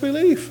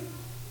disbelieve?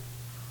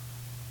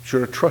 You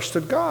should have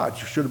trusted God.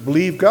 You should have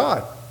believed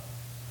God.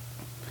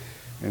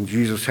 And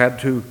Jesus had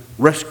to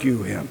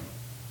rescue him.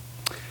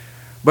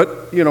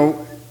 But, you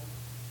know,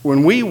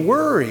 when we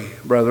worry,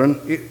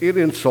 brethren, it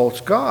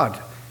insults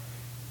God.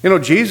 You know,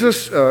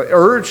 Jesus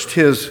urged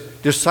his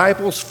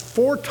disciples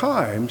 4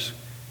 times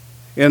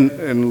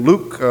in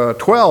Luke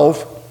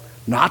 12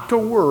 not to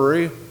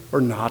worry or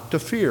not to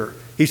fear.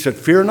 He said,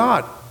 fear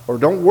not, or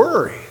don't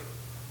worry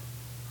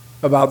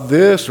about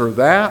this or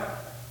that.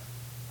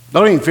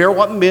 Don't even fear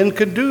what men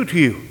can do to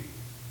you.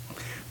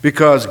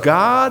 Because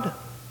God,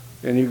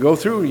 and you go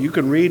through, you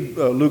can read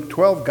Luke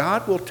 12,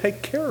 God will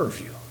take care of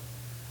you.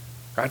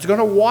 God's going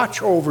to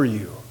watch over you.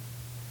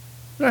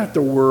 You don't have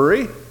to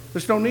worry.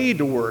 There's no need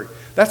to worry.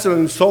 That's an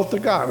insult to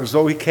God, as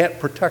though he can't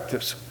protect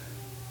us.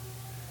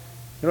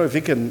 You know, if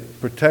he can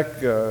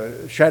protect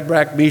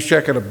Shadrach,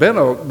 Meshach, and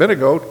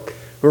Abednego,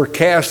 who are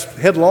cast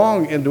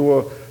headlong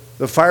into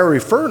the fiery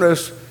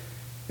furnace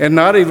and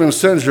not even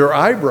singe their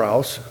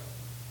eyebrows,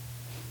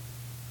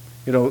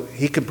 you know,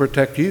 he can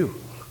protect you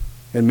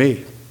and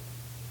me.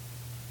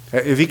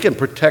 If he can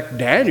protect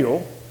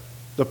Daniel,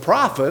 the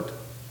prophet,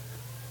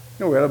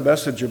 you know, we had a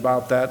message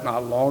about that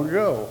not long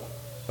ago,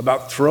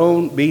 about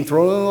being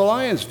thrown in the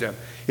lion's den.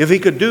 If he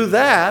could do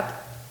that,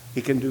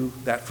 he can do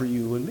that for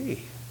you and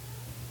me.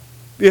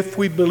 If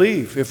we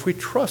believe, if we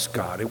trust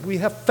God, if we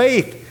have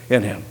faith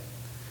in him.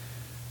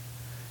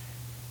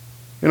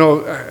 You know,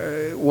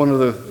 one of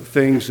the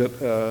things that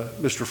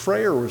Mr.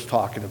 Frayer was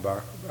talking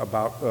about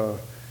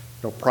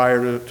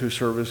prior to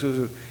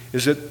services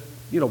is that,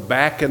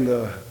 back in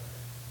the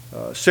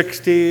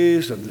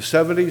 60s and the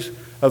 70s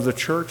of the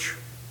church,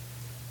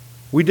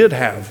 we did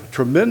have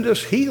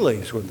tremendous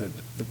healings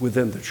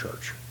within the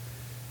church.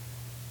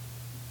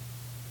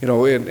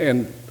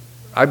 And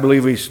I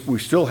believe we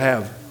still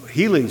have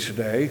healings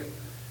today,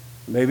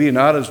 maybe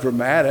not as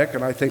dramatic,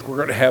 and I think we're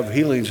going to have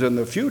healings in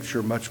the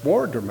future, much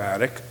more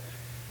dramatic.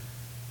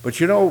 But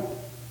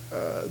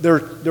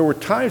there were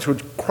times when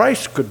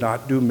Christ could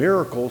not do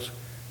miracles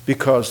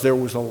because there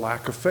was a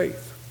lack of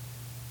faith.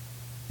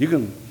 You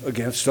can,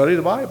 again, study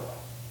the Bible.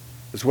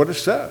 That's what it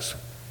says.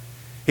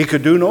 He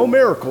could do no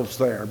miracles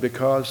there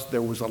because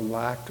there was a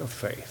lack of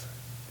faith.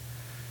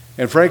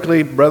 And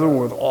frankly, brethren,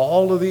 with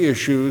all of the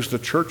issues the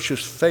church has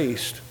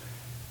faced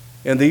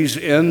in these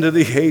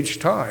end-of-the-age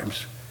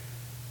times,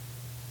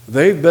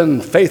 they've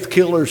been faith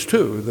killers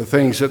too, the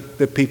things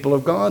that people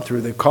have gone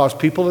through. They've caused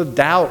people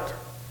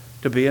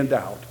to be in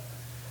doubt.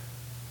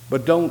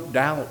 But don't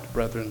doubt,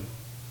 brethren.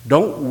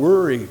 Don't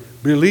worry.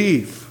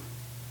 Believe.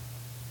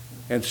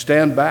 And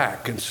stand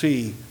back and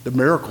see the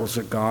miracles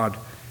that God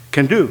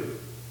can do.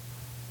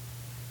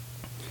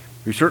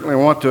 We certainly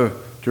want to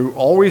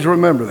always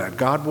remember that.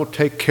 God will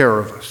take care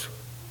of us.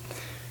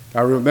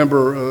 I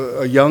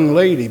remember a young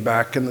lady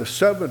back in the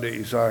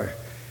 70s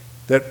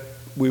that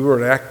we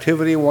were at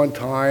activity one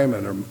time,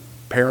 and her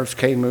parents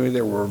came to me.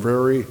 They were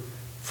very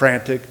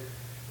frantic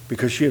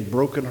because she had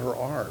broken her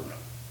arm.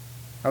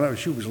 I don't know,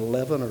 she was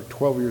 11 or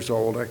 12 years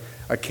old.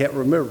 I can't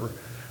remember.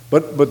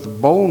 But the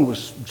bone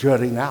was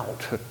jutting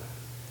out.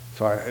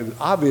 So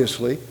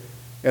obviously,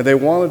 and they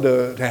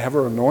wanted to have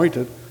her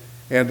anointed.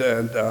 And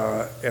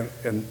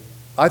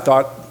I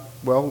thought,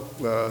 well,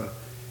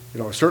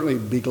 I'd certainly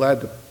be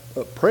glad to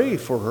pray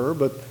for her,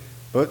 but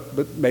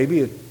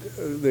maybe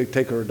they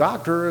take her to a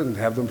doctor and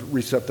have them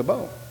reset the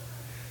bone.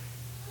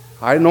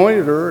 I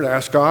anointed her and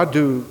asked God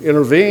to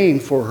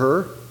intervene for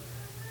her,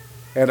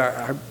 and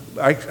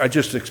I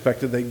just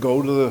expected they'd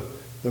go to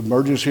the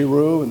emergency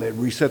room and they'd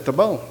reset the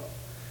bone.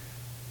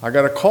 I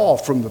got a call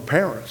from the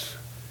parents,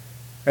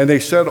 and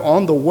they said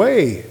on the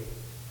way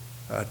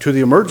to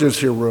the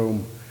emergency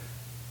room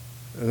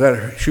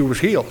that she was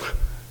healed,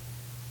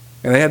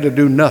 and they had to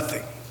do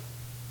nothing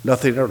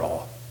at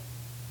all.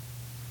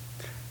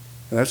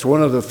 And that's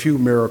one of the few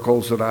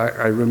miracles that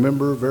I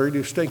remember very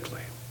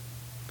distinctly.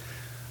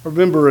 I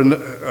remember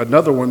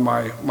another one,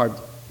 my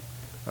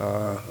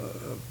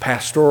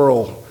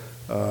pastoral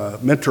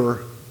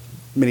mentor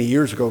many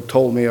years ago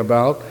told me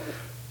about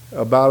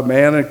a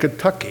man in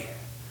Kentucky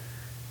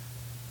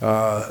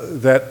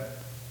that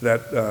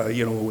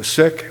was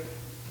sick.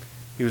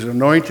 He was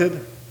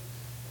anointed,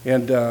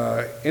 and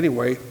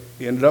anyway,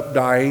 he ended up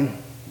dying.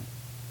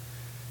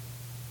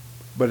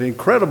 But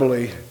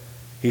incredibly,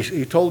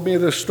 he told me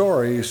this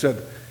story. He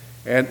said,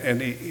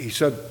 and he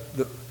said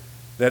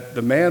that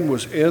the man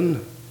was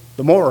in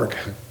the morgue,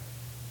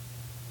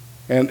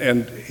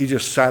 and he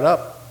just sat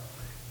up,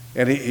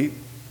 and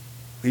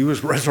he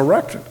was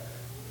resurrected.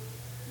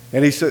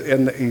 And he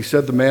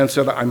said the man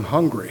said, "I'm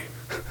hungry."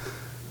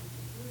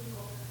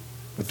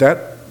 But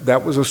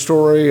that was a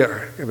story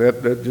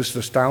that just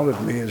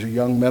astounded me as a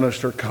young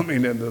minister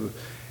coming into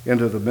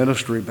the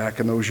ministry back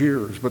in those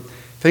years. But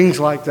things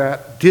like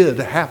that did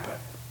happen,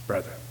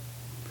 brethren.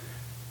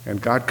 And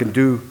God can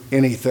do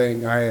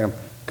anything, I am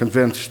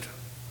convinced,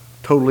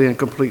 totally and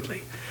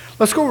completely.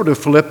 Let's go over to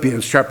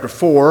Philippians chapter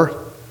 4.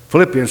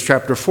 Philippians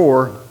chapter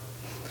 4.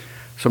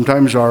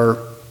 Sometimes our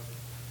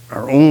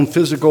own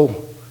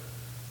physical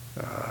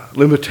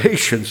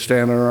limitations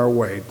stand in our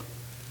way,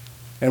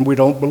 and we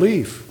don't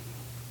believe.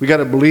 We got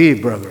to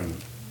believe, brethren.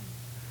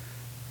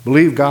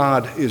 Believe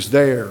God is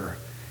there,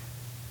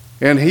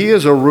 and He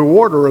is a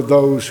rewarder of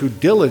those who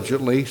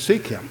diligently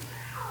seek Him.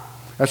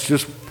 That's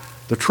just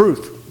the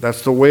truth.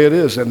 That's the way it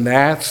is, and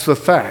that's the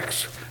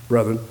facts,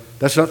 brethren.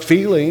 That's not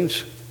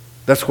feelings.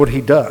 That's what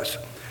He does.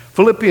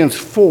 Philippians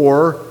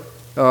 4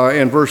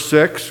 in verse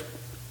 6.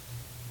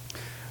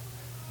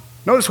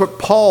 Notice what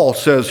Paul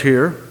says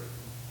here.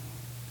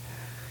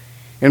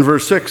 In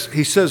verse 6,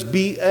 he says,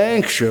 "Be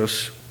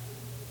anxious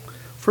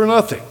for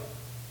nothing."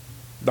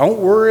 Don't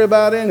worry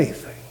about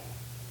anything.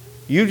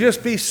 You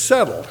just be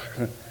settled.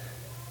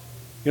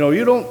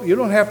 You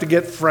don't have to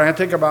get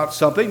frantic about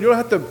something. You don't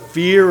have to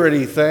fear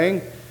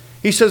anything.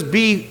 He says,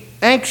 "Be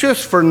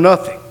anxious for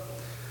nothing,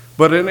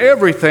 but in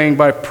everything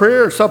by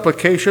prayer and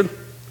supplication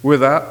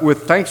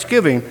with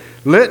thanksgiving,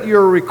 let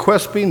your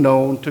requests be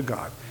known to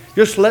God."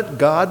 Just let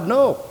God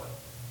know.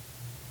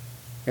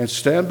 And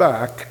stand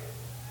back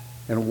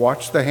and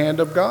watch the hand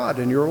of God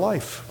in your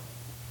life.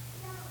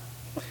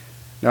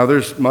 Now,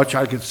 there's much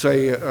I could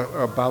say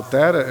about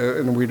that,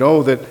 and we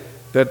know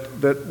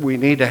that we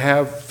need to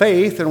have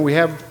faith, and we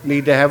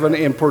need to have an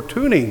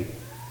importuning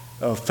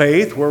of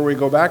faith where we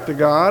go back to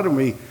God and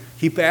we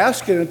keep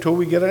asking until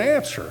we get an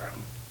answer.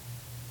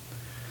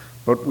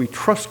 But we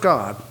trust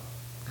God.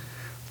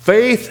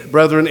 Faith,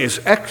 brethren,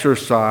 is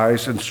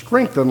exercised and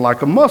strengthened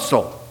like a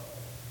muscle.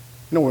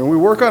 When we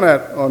work on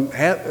that,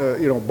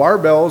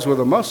 barbells with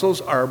the muscles,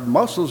 our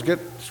muscles get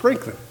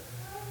strengthened.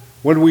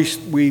 When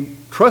we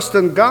trust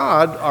in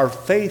God, our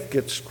faith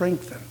gets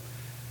strengthened.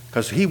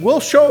 Because He will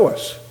show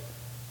us.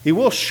 He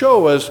will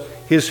show us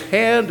His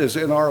hand is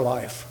in our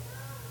life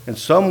in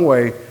some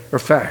way or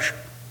fashion.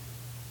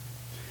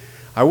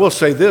 I will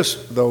say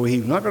this, though,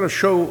 He's not going to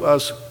show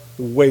us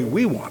the way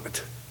we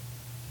want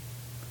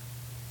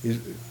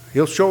it.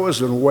 He'll show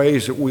us in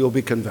ways that we'll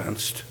be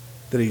convinced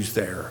that He's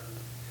there.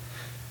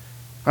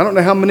 I don't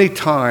know how many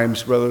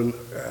times, brethren,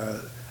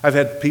 I've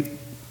had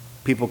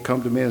people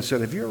come to me and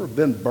said, have you ever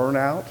been burnt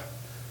out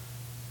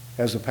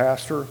as a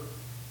pastor?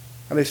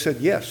 And they said,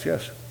 yes,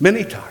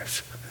 many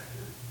times.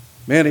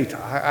 Many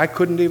times. I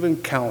couldn't even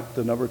count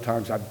the number of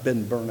times I've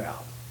been burnt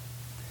out.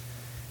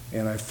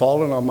 And I've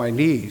fallen on my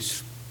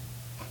knees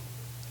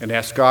and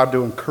asked God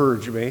to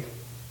encourage me.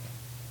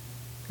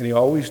 And He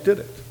always did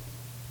it.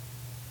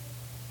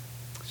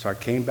 So I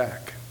came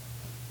back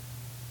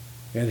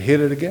and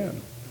hit it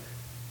again.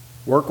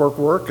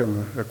 Work,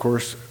 and of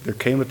course there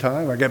came a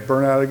time I got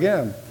burnt out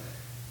again.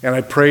 And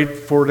I prayed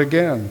for it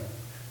again.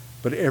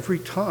 But every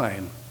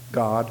time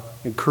God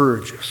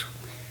encourages.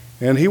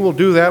 And He will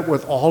do that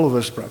with all of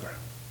us, brother.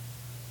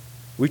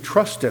 We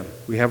trust Him.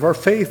 We have our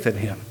faith in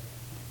Him.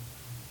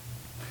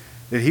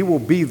 That He will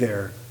be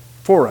there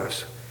for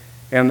us.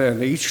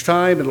 And each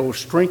time it will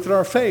strengthen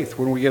our faith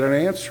when we get an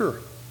answer.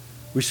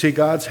 We see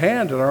God's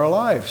hand in our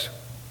lives.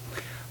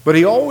 But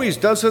He always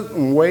does it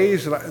in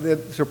ways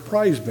that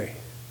surprise me.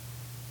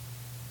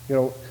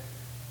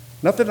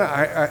 Nothing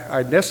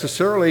I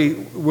necessarily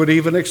would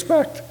even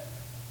expect.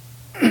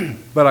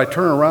 But I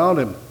turn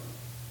around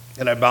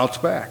and I bounce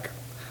back.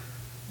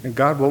 And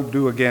God will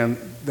do again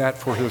that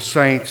for His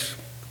saints,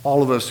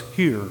 all of us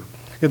here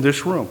in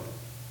this room.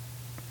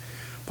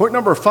 Point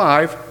number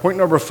five,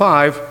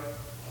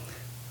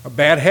 a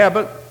bad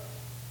habit,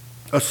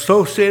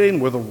 associating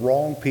with the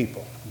wrong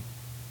people.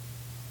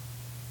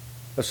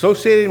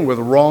 Associating with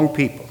the wrong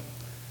people.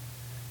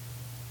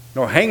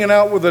 Hanging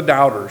out with the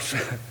doubters.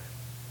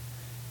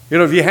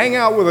 If you hang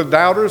out with the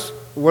doubters,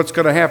 what's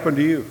going to happen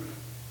to you?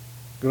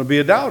 You're going to be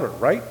a doubter,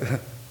 right?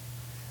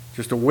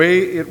 Just the way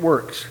it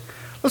works.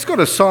 Let's go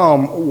to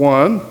Psalm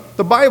 1.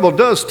 The Bible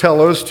does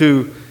tell us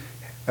to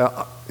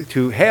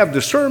have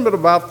discernment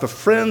about the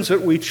friends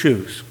that we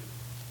choose.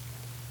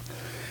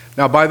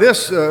 Now, by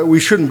this, we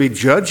shouldn't be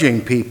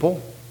judging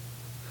people.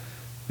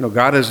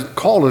 God hasn't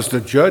called us to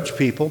judge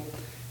people.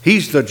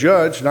 He's the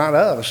judge, not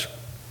us.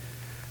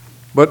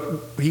 But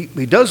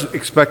He does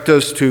expect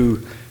us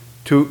to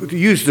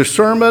use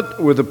discernment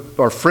with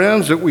our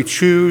friends that we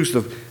choose,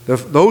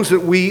 those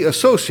that we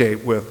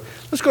associate with.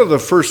 Let's go to the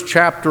first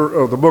chapter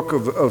of the book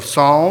of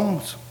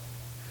Psalms.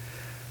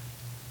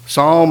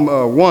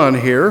 Psalm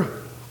 1 here.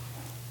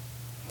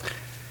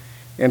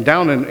 And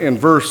down in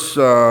verse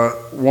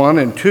 1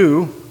 and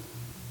 2.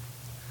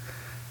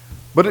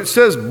 But it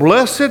says,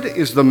 blessed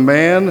is the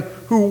man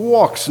who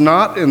walks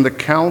not in the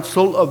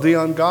counsel of the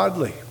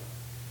ungodly.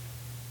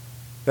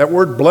 That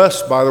word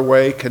blessed, by the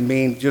way, can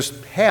mean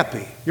just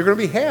happy. You're going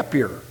to be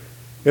happier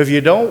if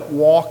you don't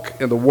walk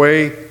in the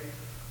way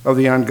of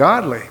the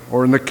ungodly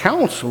or in the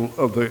counsel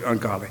of the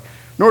ungodly,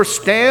 nor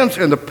stands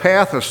in the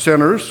path of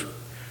sinners,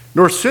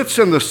 nor sits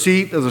in the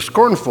seat of the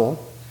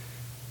scornful.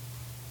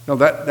 Now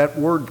that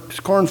word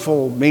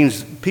scornful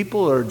means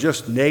people that are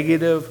just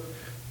negative,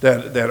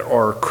 that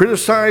are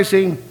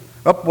criticizing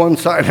up one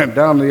side and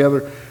down the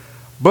other.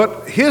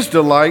 But his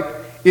delight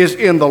is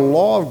in the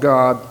law of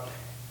God,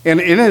 and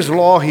in His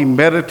law he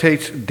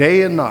meditates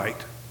day and night.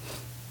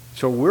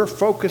 So we're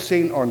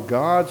focusing on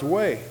God's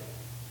way.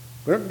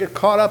 We don't get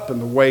caught up in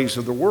the ways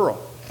of the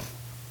world.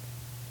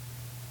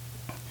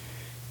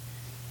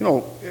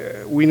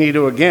 We need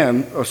to,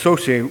 again,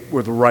 associate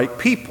with the right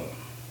people.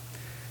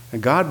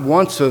 And God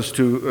wants us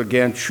to,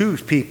 again,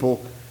 choose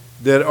people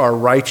that are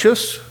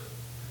righteous,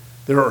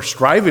 that are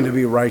striving to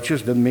be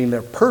righteous. Doesn't mean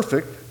they're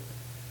perfect.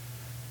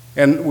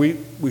 And we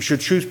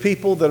should choose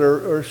people that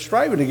are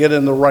striving to get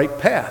in the right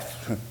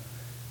path,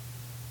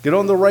 get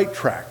on the right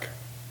track.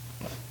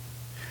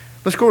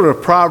 Let's go to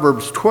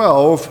Proverbs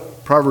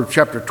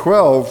chapter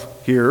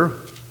 12 here.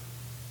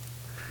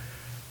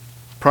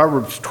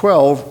 Proverbs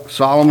 12,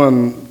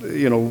 Solomon,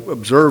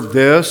 observed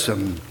this,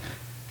 and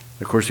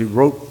of course he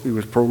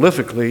was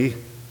prolifically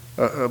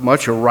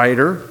much a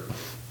writer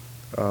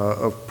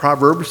of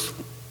Proverbs.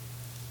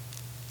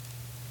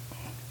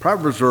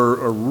 Proverbs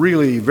are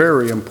really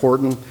very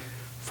important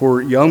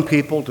for young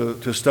people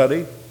to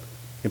study.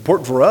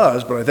 Important for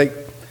us, but I think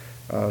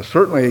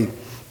certainly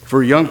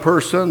for a young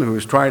person who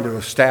is trying to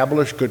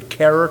establish good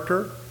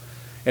character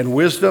and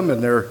wisdom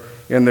in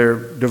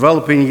their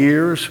developing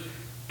years,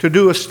 to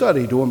do a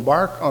study, to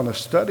embark on a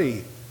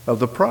study of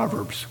the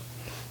Proverbs.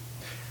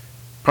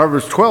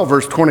 Proverbs 12,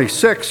 verse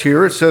 26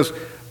 here, it says,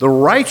 the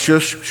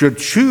righteous should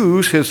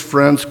choose his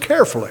friends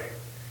carefully.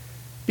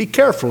 Be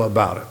careful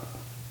about it.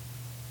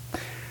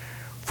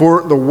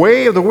 For the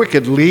way of the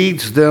wicked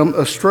leads them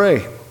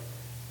astray.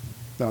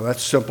 Now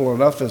that's simple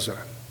enough, isn't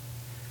it?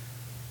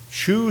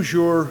 Choose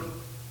your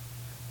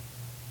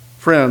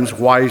friends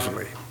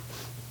wisely.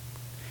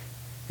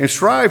 And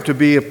strive to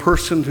be a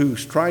person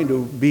who's trying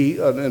to be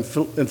an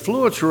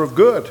influencer of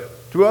good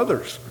to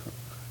others.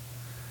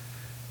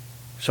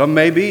 Some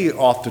may be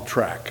off the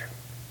track.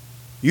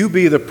 You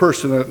be the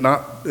person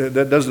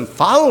that doesn't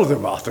follow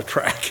them off the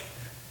track,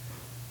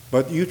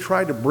 but you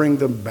try to bring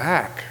them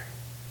back.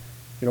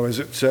 As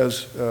it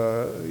says,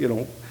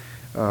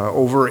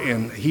 over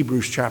in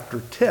Hebrews chapter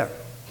 10,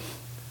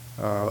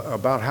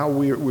 about how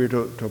we're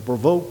to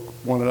provoke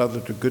one another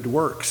to good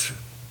works,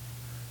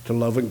 to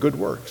love and good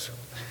works.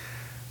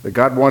 That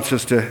God wants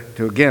us to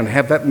again,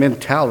 have that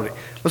mentality.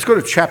 Let's go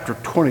to chapter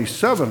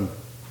 27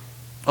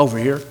 over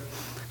here.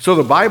 So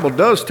the Bible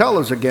does tell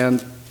us again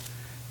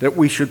that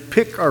we should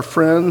pick our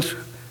friends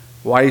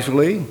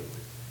wisely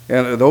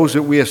and those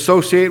that we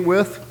associate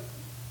with.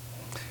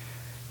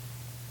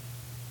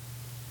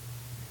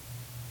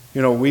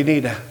 We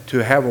need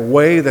to have a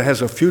way that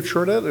has a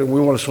future in it, and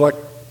we want to select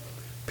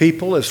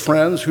people as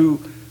friends who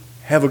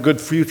have a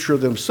good future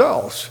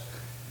themselves,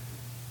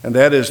 and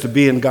that is to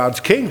be in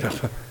God's kingdom.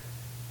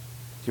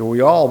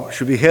 We all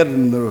should be headed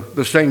in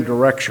the same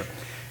direction.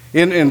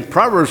 In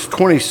Proverbs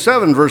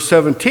 27, verse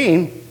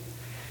 17,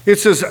 it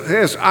says,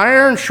 as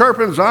iron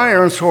sharpens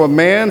iron, so a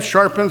man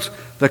sharpens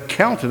the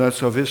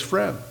countenance of his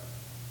friend.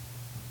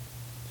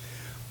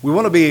 We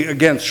want to be,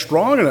 again,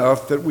 strong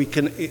enough that we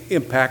can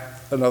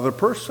impact another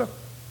person,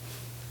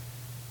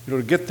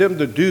 to get them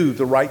to do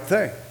the right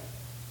thing.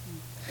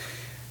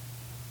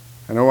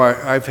 I know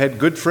I've had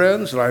good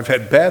friends and I've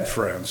had bad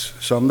friends,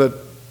 some that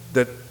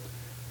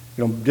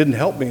didn't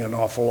help me an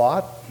awful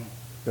lot,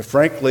 but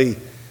frankly,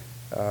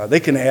 they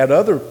can add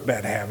other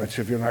bad habits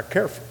if you're not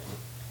careful.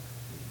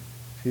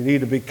 You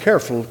need to be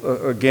careful,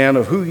 again,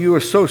 of who you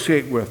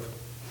associate with.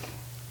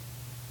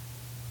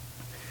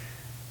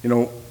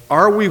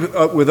 Are we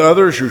with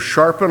others who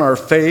sharpen our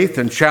faith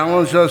and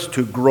challenge us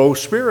to grow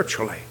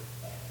spiritually?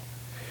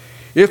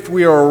 If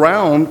we are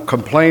around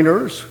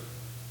complainers,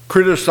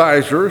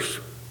 criticizers,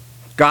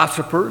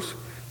 gossipers,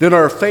 then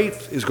our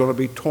faith is going to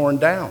be torn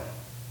down.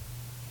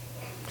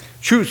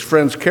 Choose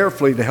friends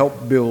carefully to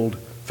help build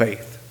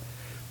faith.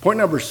 Point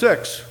number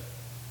six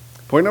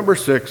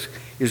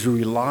is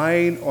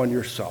relying on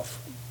yourself.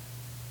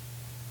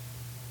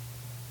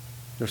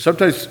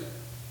 Sometimes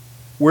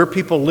where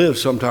people live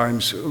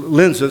sometimes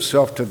lends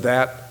itself to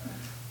that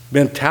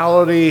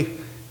mentality.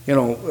 I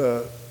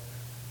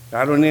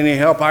don't need any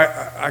help.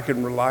 I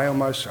can rely on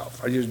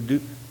myself. I just do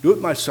it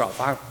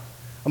myself.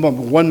 I'm a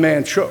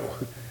one-man show.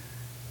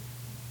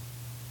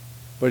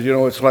 But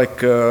it's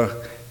like,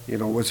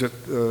 was it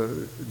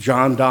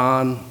John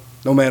Donne?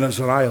 No man is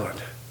an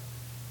island.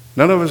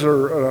 None of us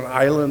are an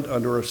island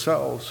unto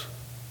ourselves.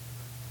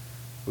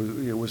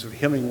 Was it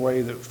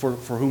Hemingway that for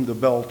whom the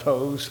bell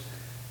tolls?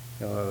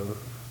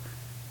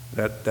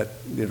 That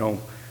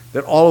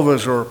all of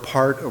us are a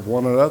part of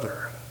one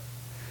another.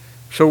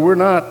 So we're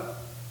not,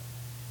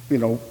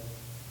 to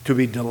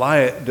be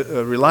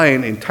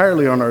relying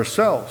entirely on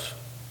ourselves.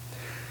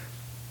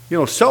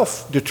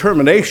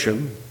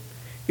 Self-determination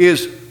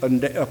is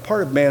a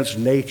part of man's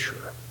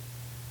nature.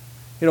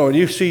 And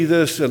you see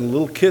this in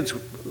little kids,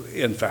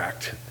 in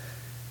fact.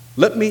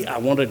 I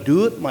want to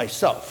do it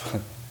myself.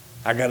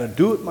 I got to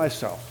do it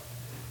myself.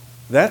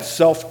 That's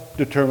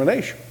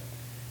self-determination.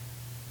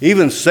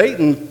 Even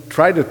Satan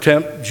tried to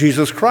tempt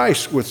Jesus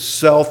Christ with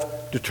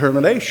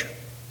self-determination.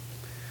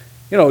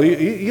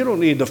 You don't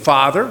need the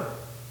Father.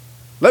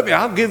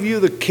 I'll give you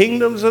the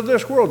kingdoms of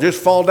this world.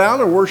 Just fall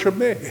down and worship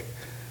me.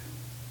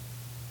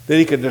 That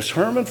he could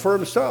determine for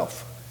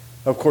himself.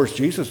 Of course,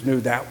 Jesus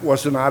knew that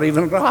was not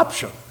even an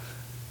option.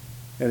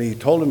 And he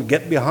told him,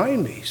 get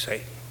behind me,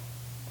 Satan.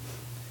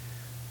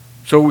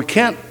 So we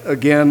can't,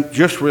 again,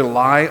 just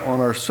rely on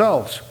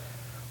ourselves.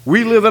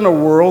 We live in a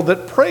world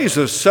that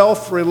praises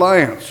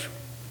self-reliance.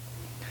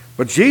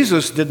 But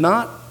Jesus did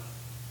not,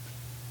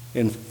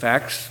 in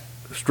fact,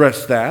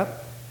 stress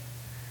that.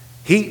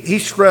 He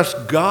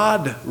stressed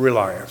God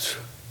reliance,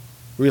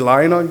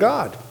 relying on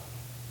God.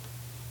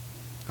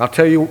 I'll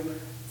tell you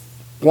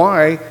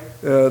why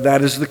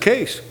that is the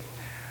case.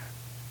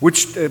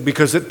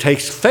 Because it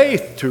takes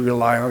faith to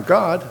rely on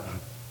God.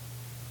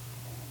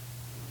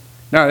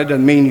 Now, it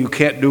doesn't mean you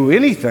can't do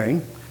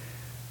anything,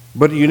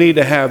 but you need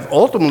to have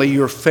ultimately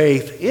your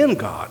faith in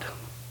God.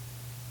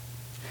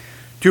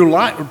 To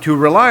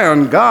rely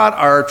on God,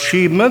 our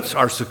achievements,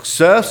 our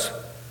success,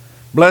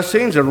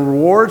 blessings, and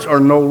rewards are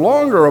no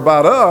longer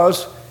about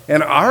us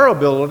and our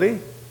ability.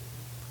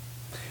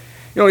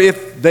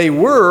 If they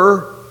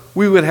were,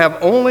 we would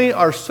have only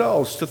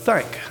ourselves to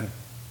thank.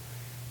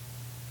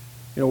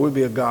 We'd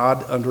be a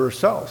God unto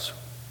ourselves.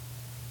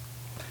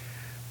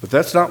 But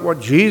that's not what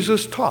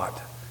Jesus taught.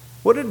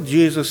 What did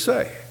Jesus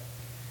say?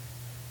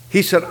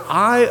 He said,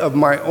 I of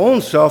my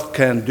own self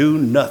can do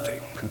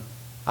nothing.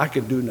 I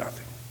can do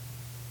nothing.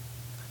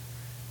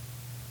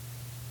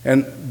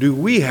 And do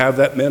we have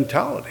that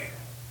mentality?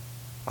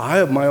 I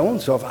of my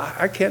own self,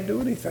 I can't do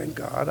anything,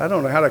 God. I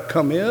don't know how to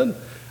come in.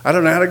 I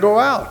don't know how to go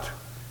out.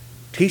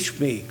 Teach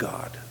me,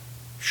 God.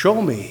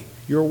 Show me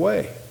your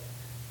way.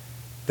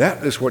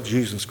 That is what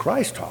Jesus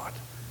Christ taught.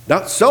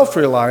 Not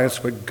self-reliance,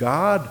 but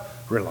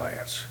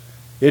God-reliance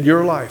in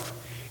your life.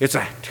 It's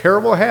a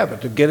terrible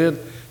habit to get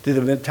into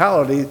the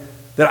mentality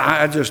that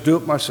I just do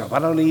it myself. I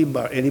don't need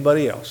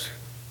anybody else.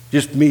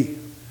 Just me.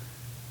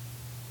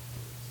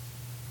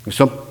 And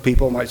some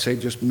people might say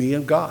just me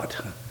and God.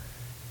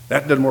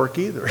 That doesn't work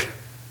either.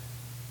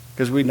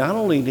 Because we not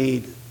only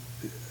need,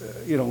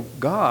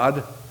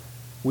 God,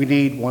 we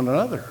need one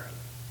another.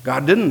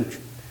 God didn't,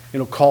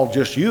 call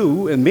just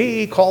you and me.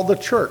 He called the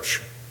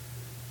church.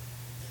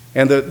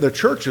 And the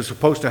church is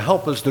supposed to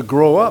help us to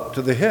grow up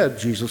to the head,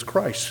 Jesus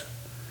Christ.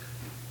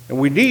 And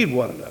we need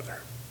one another.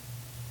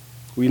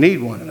 We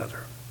need one another.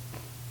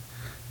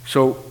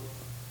 So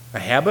a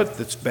habit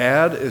that's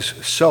bad is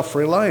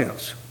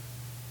self-reliance.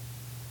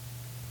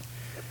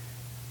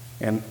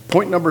 And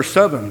point number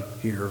 7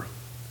 here,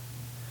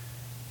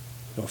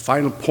 the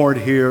final point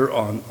here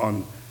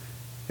on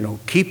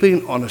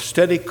keeping on a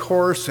steady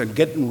course and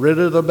getting rid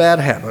of the bad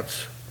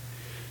habits,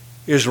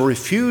 is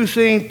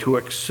refusing to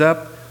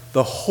accept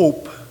the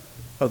hope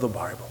of the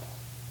Bible.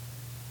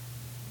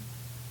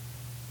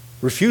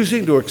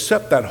 Refusing to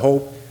accept that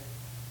hope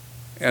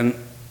and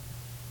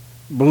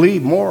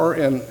believe more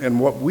in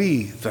what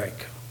we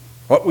think,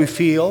 what we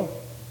feel,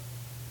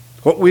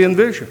 what we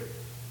envision.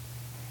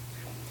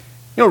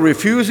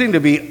 Refusing to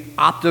be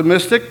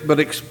optimistic but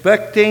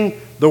expecting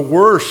the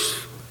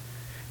worst,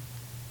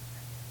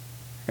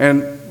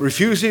 and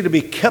refusing to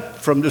be kept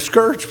from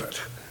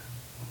discouragement.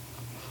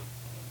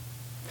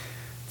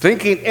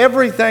 Thinking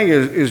everything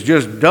is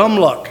just dumb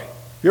luck.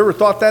 You ever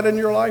thought that in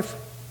your life?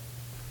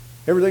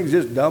 Everything's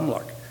just dumb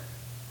luck.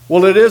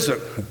 Well, it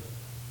isn't.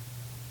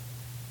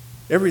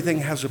 Everything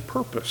has a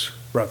purpose,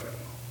 brethren.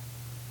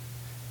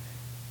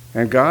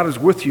 And God is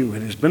with you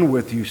and has been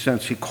with you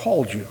since He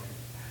called you.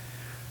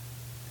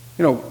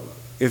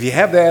 If you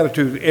have the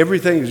attitude,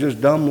 everything is just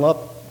dumb luck,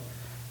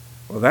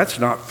 well, that's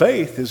not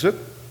faith, is it?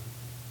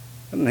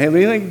 It doesn't have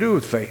anything to do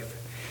with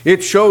faith.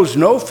 It shows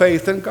no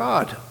faith in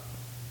God,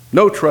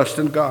 no trust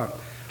in God.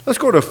 Let's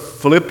go to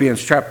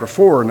Philippians chapter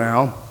 4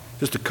 now.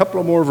 Just a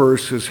couple of more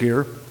verses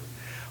here.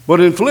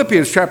 But in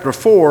Philippians chapter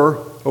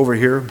 4, over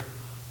here,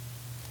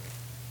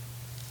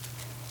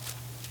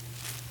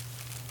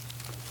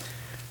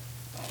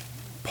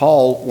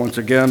 Paul, once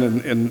again,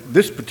 in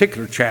this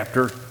particular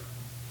chapter,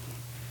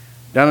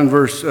 down in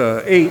verse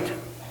 8,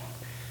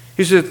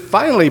 he said,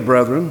 "Finally,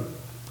 brethren,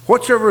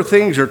 whatsoever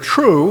things are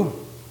true,"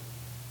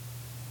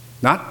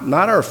 not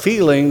our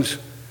feelings,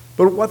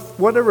 but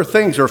whatever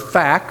things are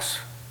facts,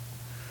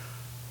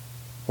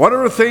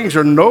 whatever things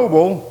are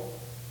noble,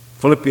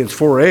 Philippians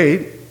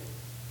 4:8,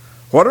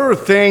 whatever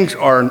things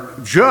are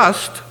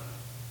just,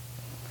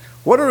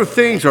 whatever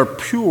things are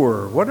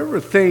pure, whatever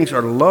things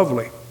are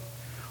lovely,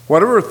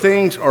 whatever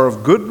things are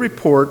of good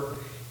report,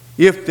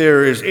 if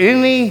there is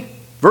any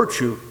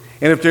virtue,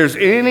 and if there's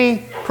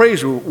any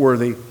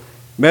praiseworthy,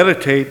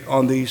 meditate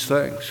on these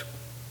things.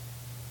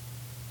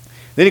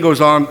 Then he goes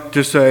on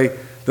to say,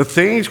 the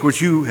things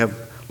which you have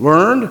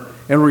learned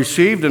and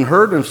received and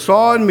heard and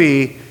saw in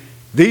me,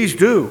 these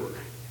do,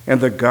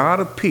 and the God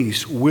of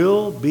peace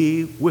will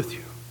be with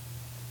you.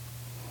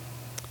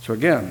 So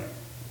again,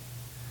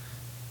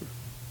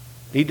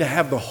 need to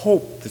have the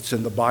hope that's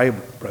in the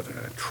Bible, brethren,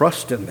 and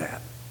trust in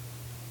that.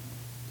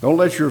 Don't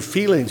let your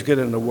feelings get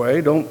in the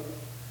way. Don't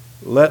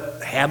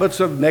let habits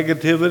of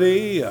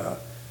negativity,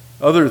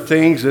 other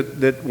things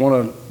that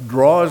want to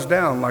draw us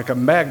down like a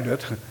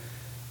magnet,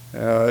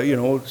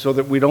 so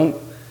that we don't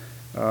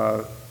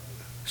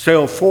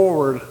sail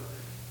forward,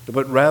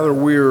 but rather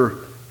we're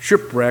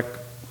shipwrecked,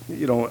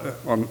 in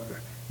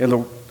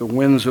the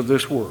winds of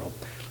this world.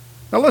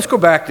 Now let's go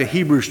back to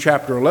Hebrews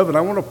chapter 11.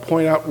 I want to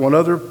point out one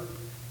other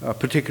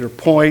particular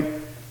point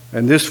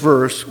in this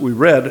verse we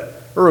read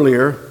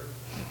earlier.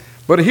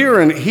 But here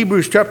in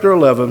Hebrews chapter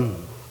 11,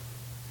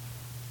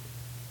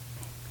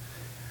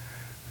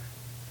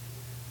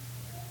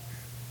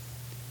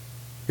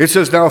 it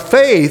says, "Now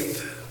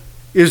faith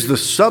is the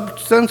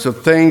substance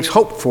of things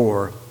hoped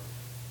for,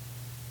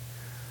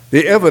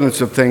 the evidence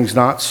of things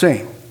not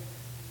seen."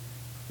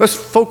 Let's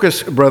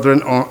focus,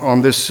 brethren,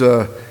 on this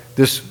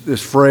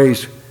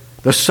phrase,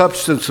 the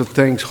substance of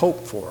things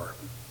hoped for.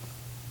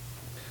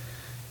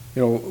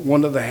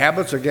 One of the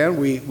habits, again,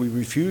 we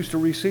refuse to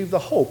receive the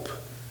hope.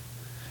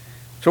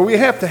 So we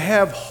have to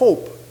have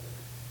hope.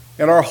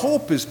 And our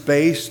hope is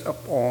based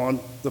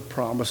upon the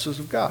promises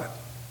of God.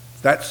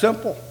 It's that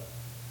simple.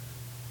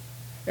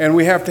 And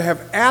we have to have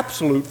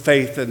absolute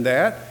faith in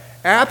that,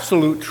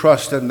 absolute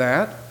trust in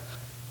that,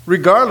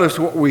 regardless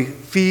of what we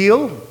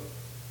feel.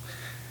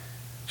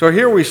 So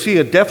here we see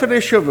a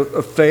definition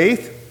of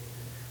faith.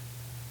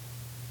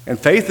 And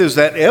faith is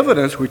that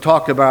evidence we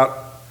talked about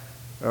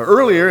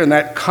earlier, and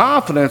that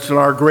confidence in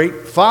our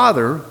great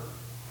Father.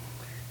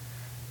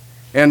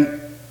 And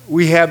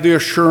we have the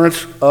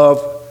assurance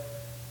of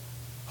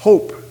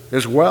hope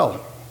as well.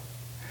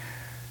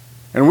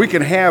 And we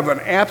can have an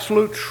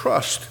absolute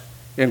trust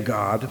in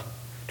God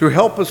to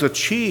help us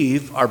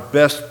achieve our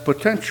best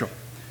potential.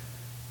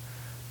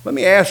 Let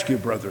me ask you,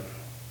 brethren,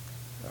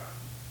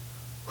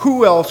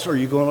 who else are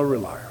you going to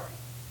rely on?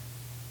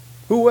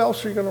 Who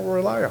else are you going to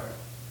rely on?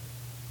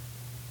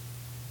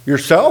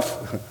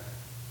 Yourself?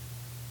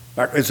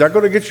 Is that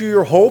going to get you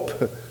your hope?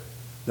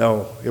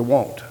 No, it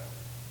won't.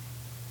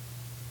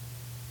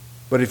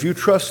 But if you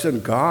trust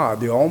in God,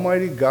 the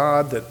Almighty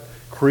God that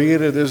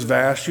created this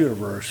vast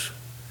universe,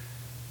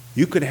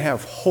 you can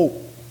have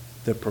hope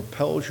that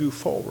propels you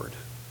forward.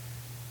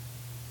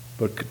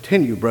 But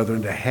continue,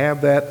 brethren, to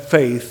have that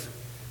faith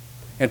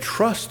and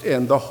trust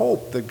in the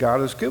hope that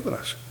God has given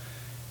us.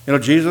 You know,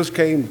 Jesus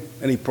came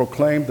and he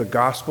proclaimed the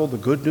gospel, the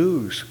good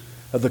news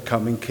of the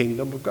coming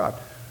kingdom of God.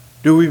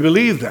 Do we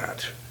believe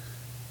that?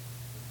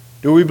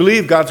 Do we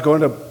believe God's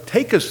going to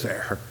take us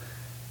there?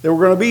 That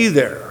we're going to be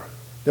there?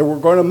 That we're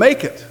going to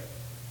make it?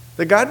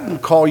 That God didn't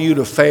call you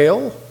to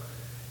fail.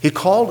 He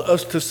called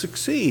us to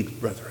succeed,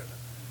 brethren,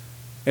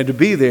 and to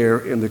be there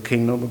in the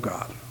kingdom of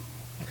God.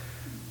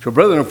 So,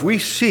 brethren, if we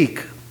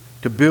seek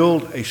to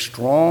build a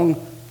strong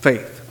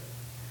faith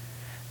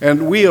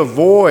and we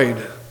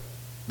avoid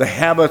the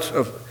habits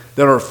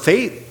that are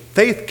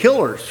faith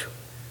killers,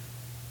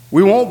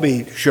 we won't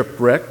be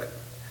shipwrecked,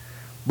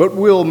 but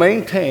we'll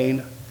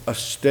maintain a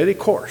steady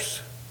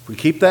course. If we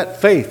keep that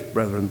faith,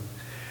 brethren,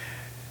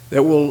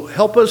 that will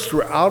help us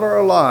throughout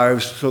our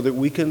lives so that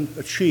we can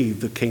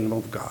achieve the kingdom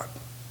of God.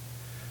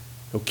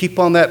 So keep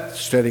on that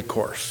steady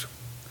course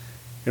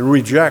and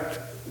reject,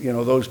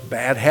 those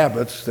bad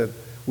habits that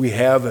we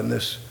have in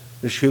this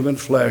human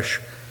flesh,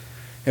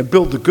 and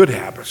build the good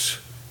habits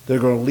that are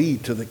going to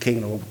lead to the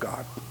kingdom of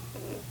God.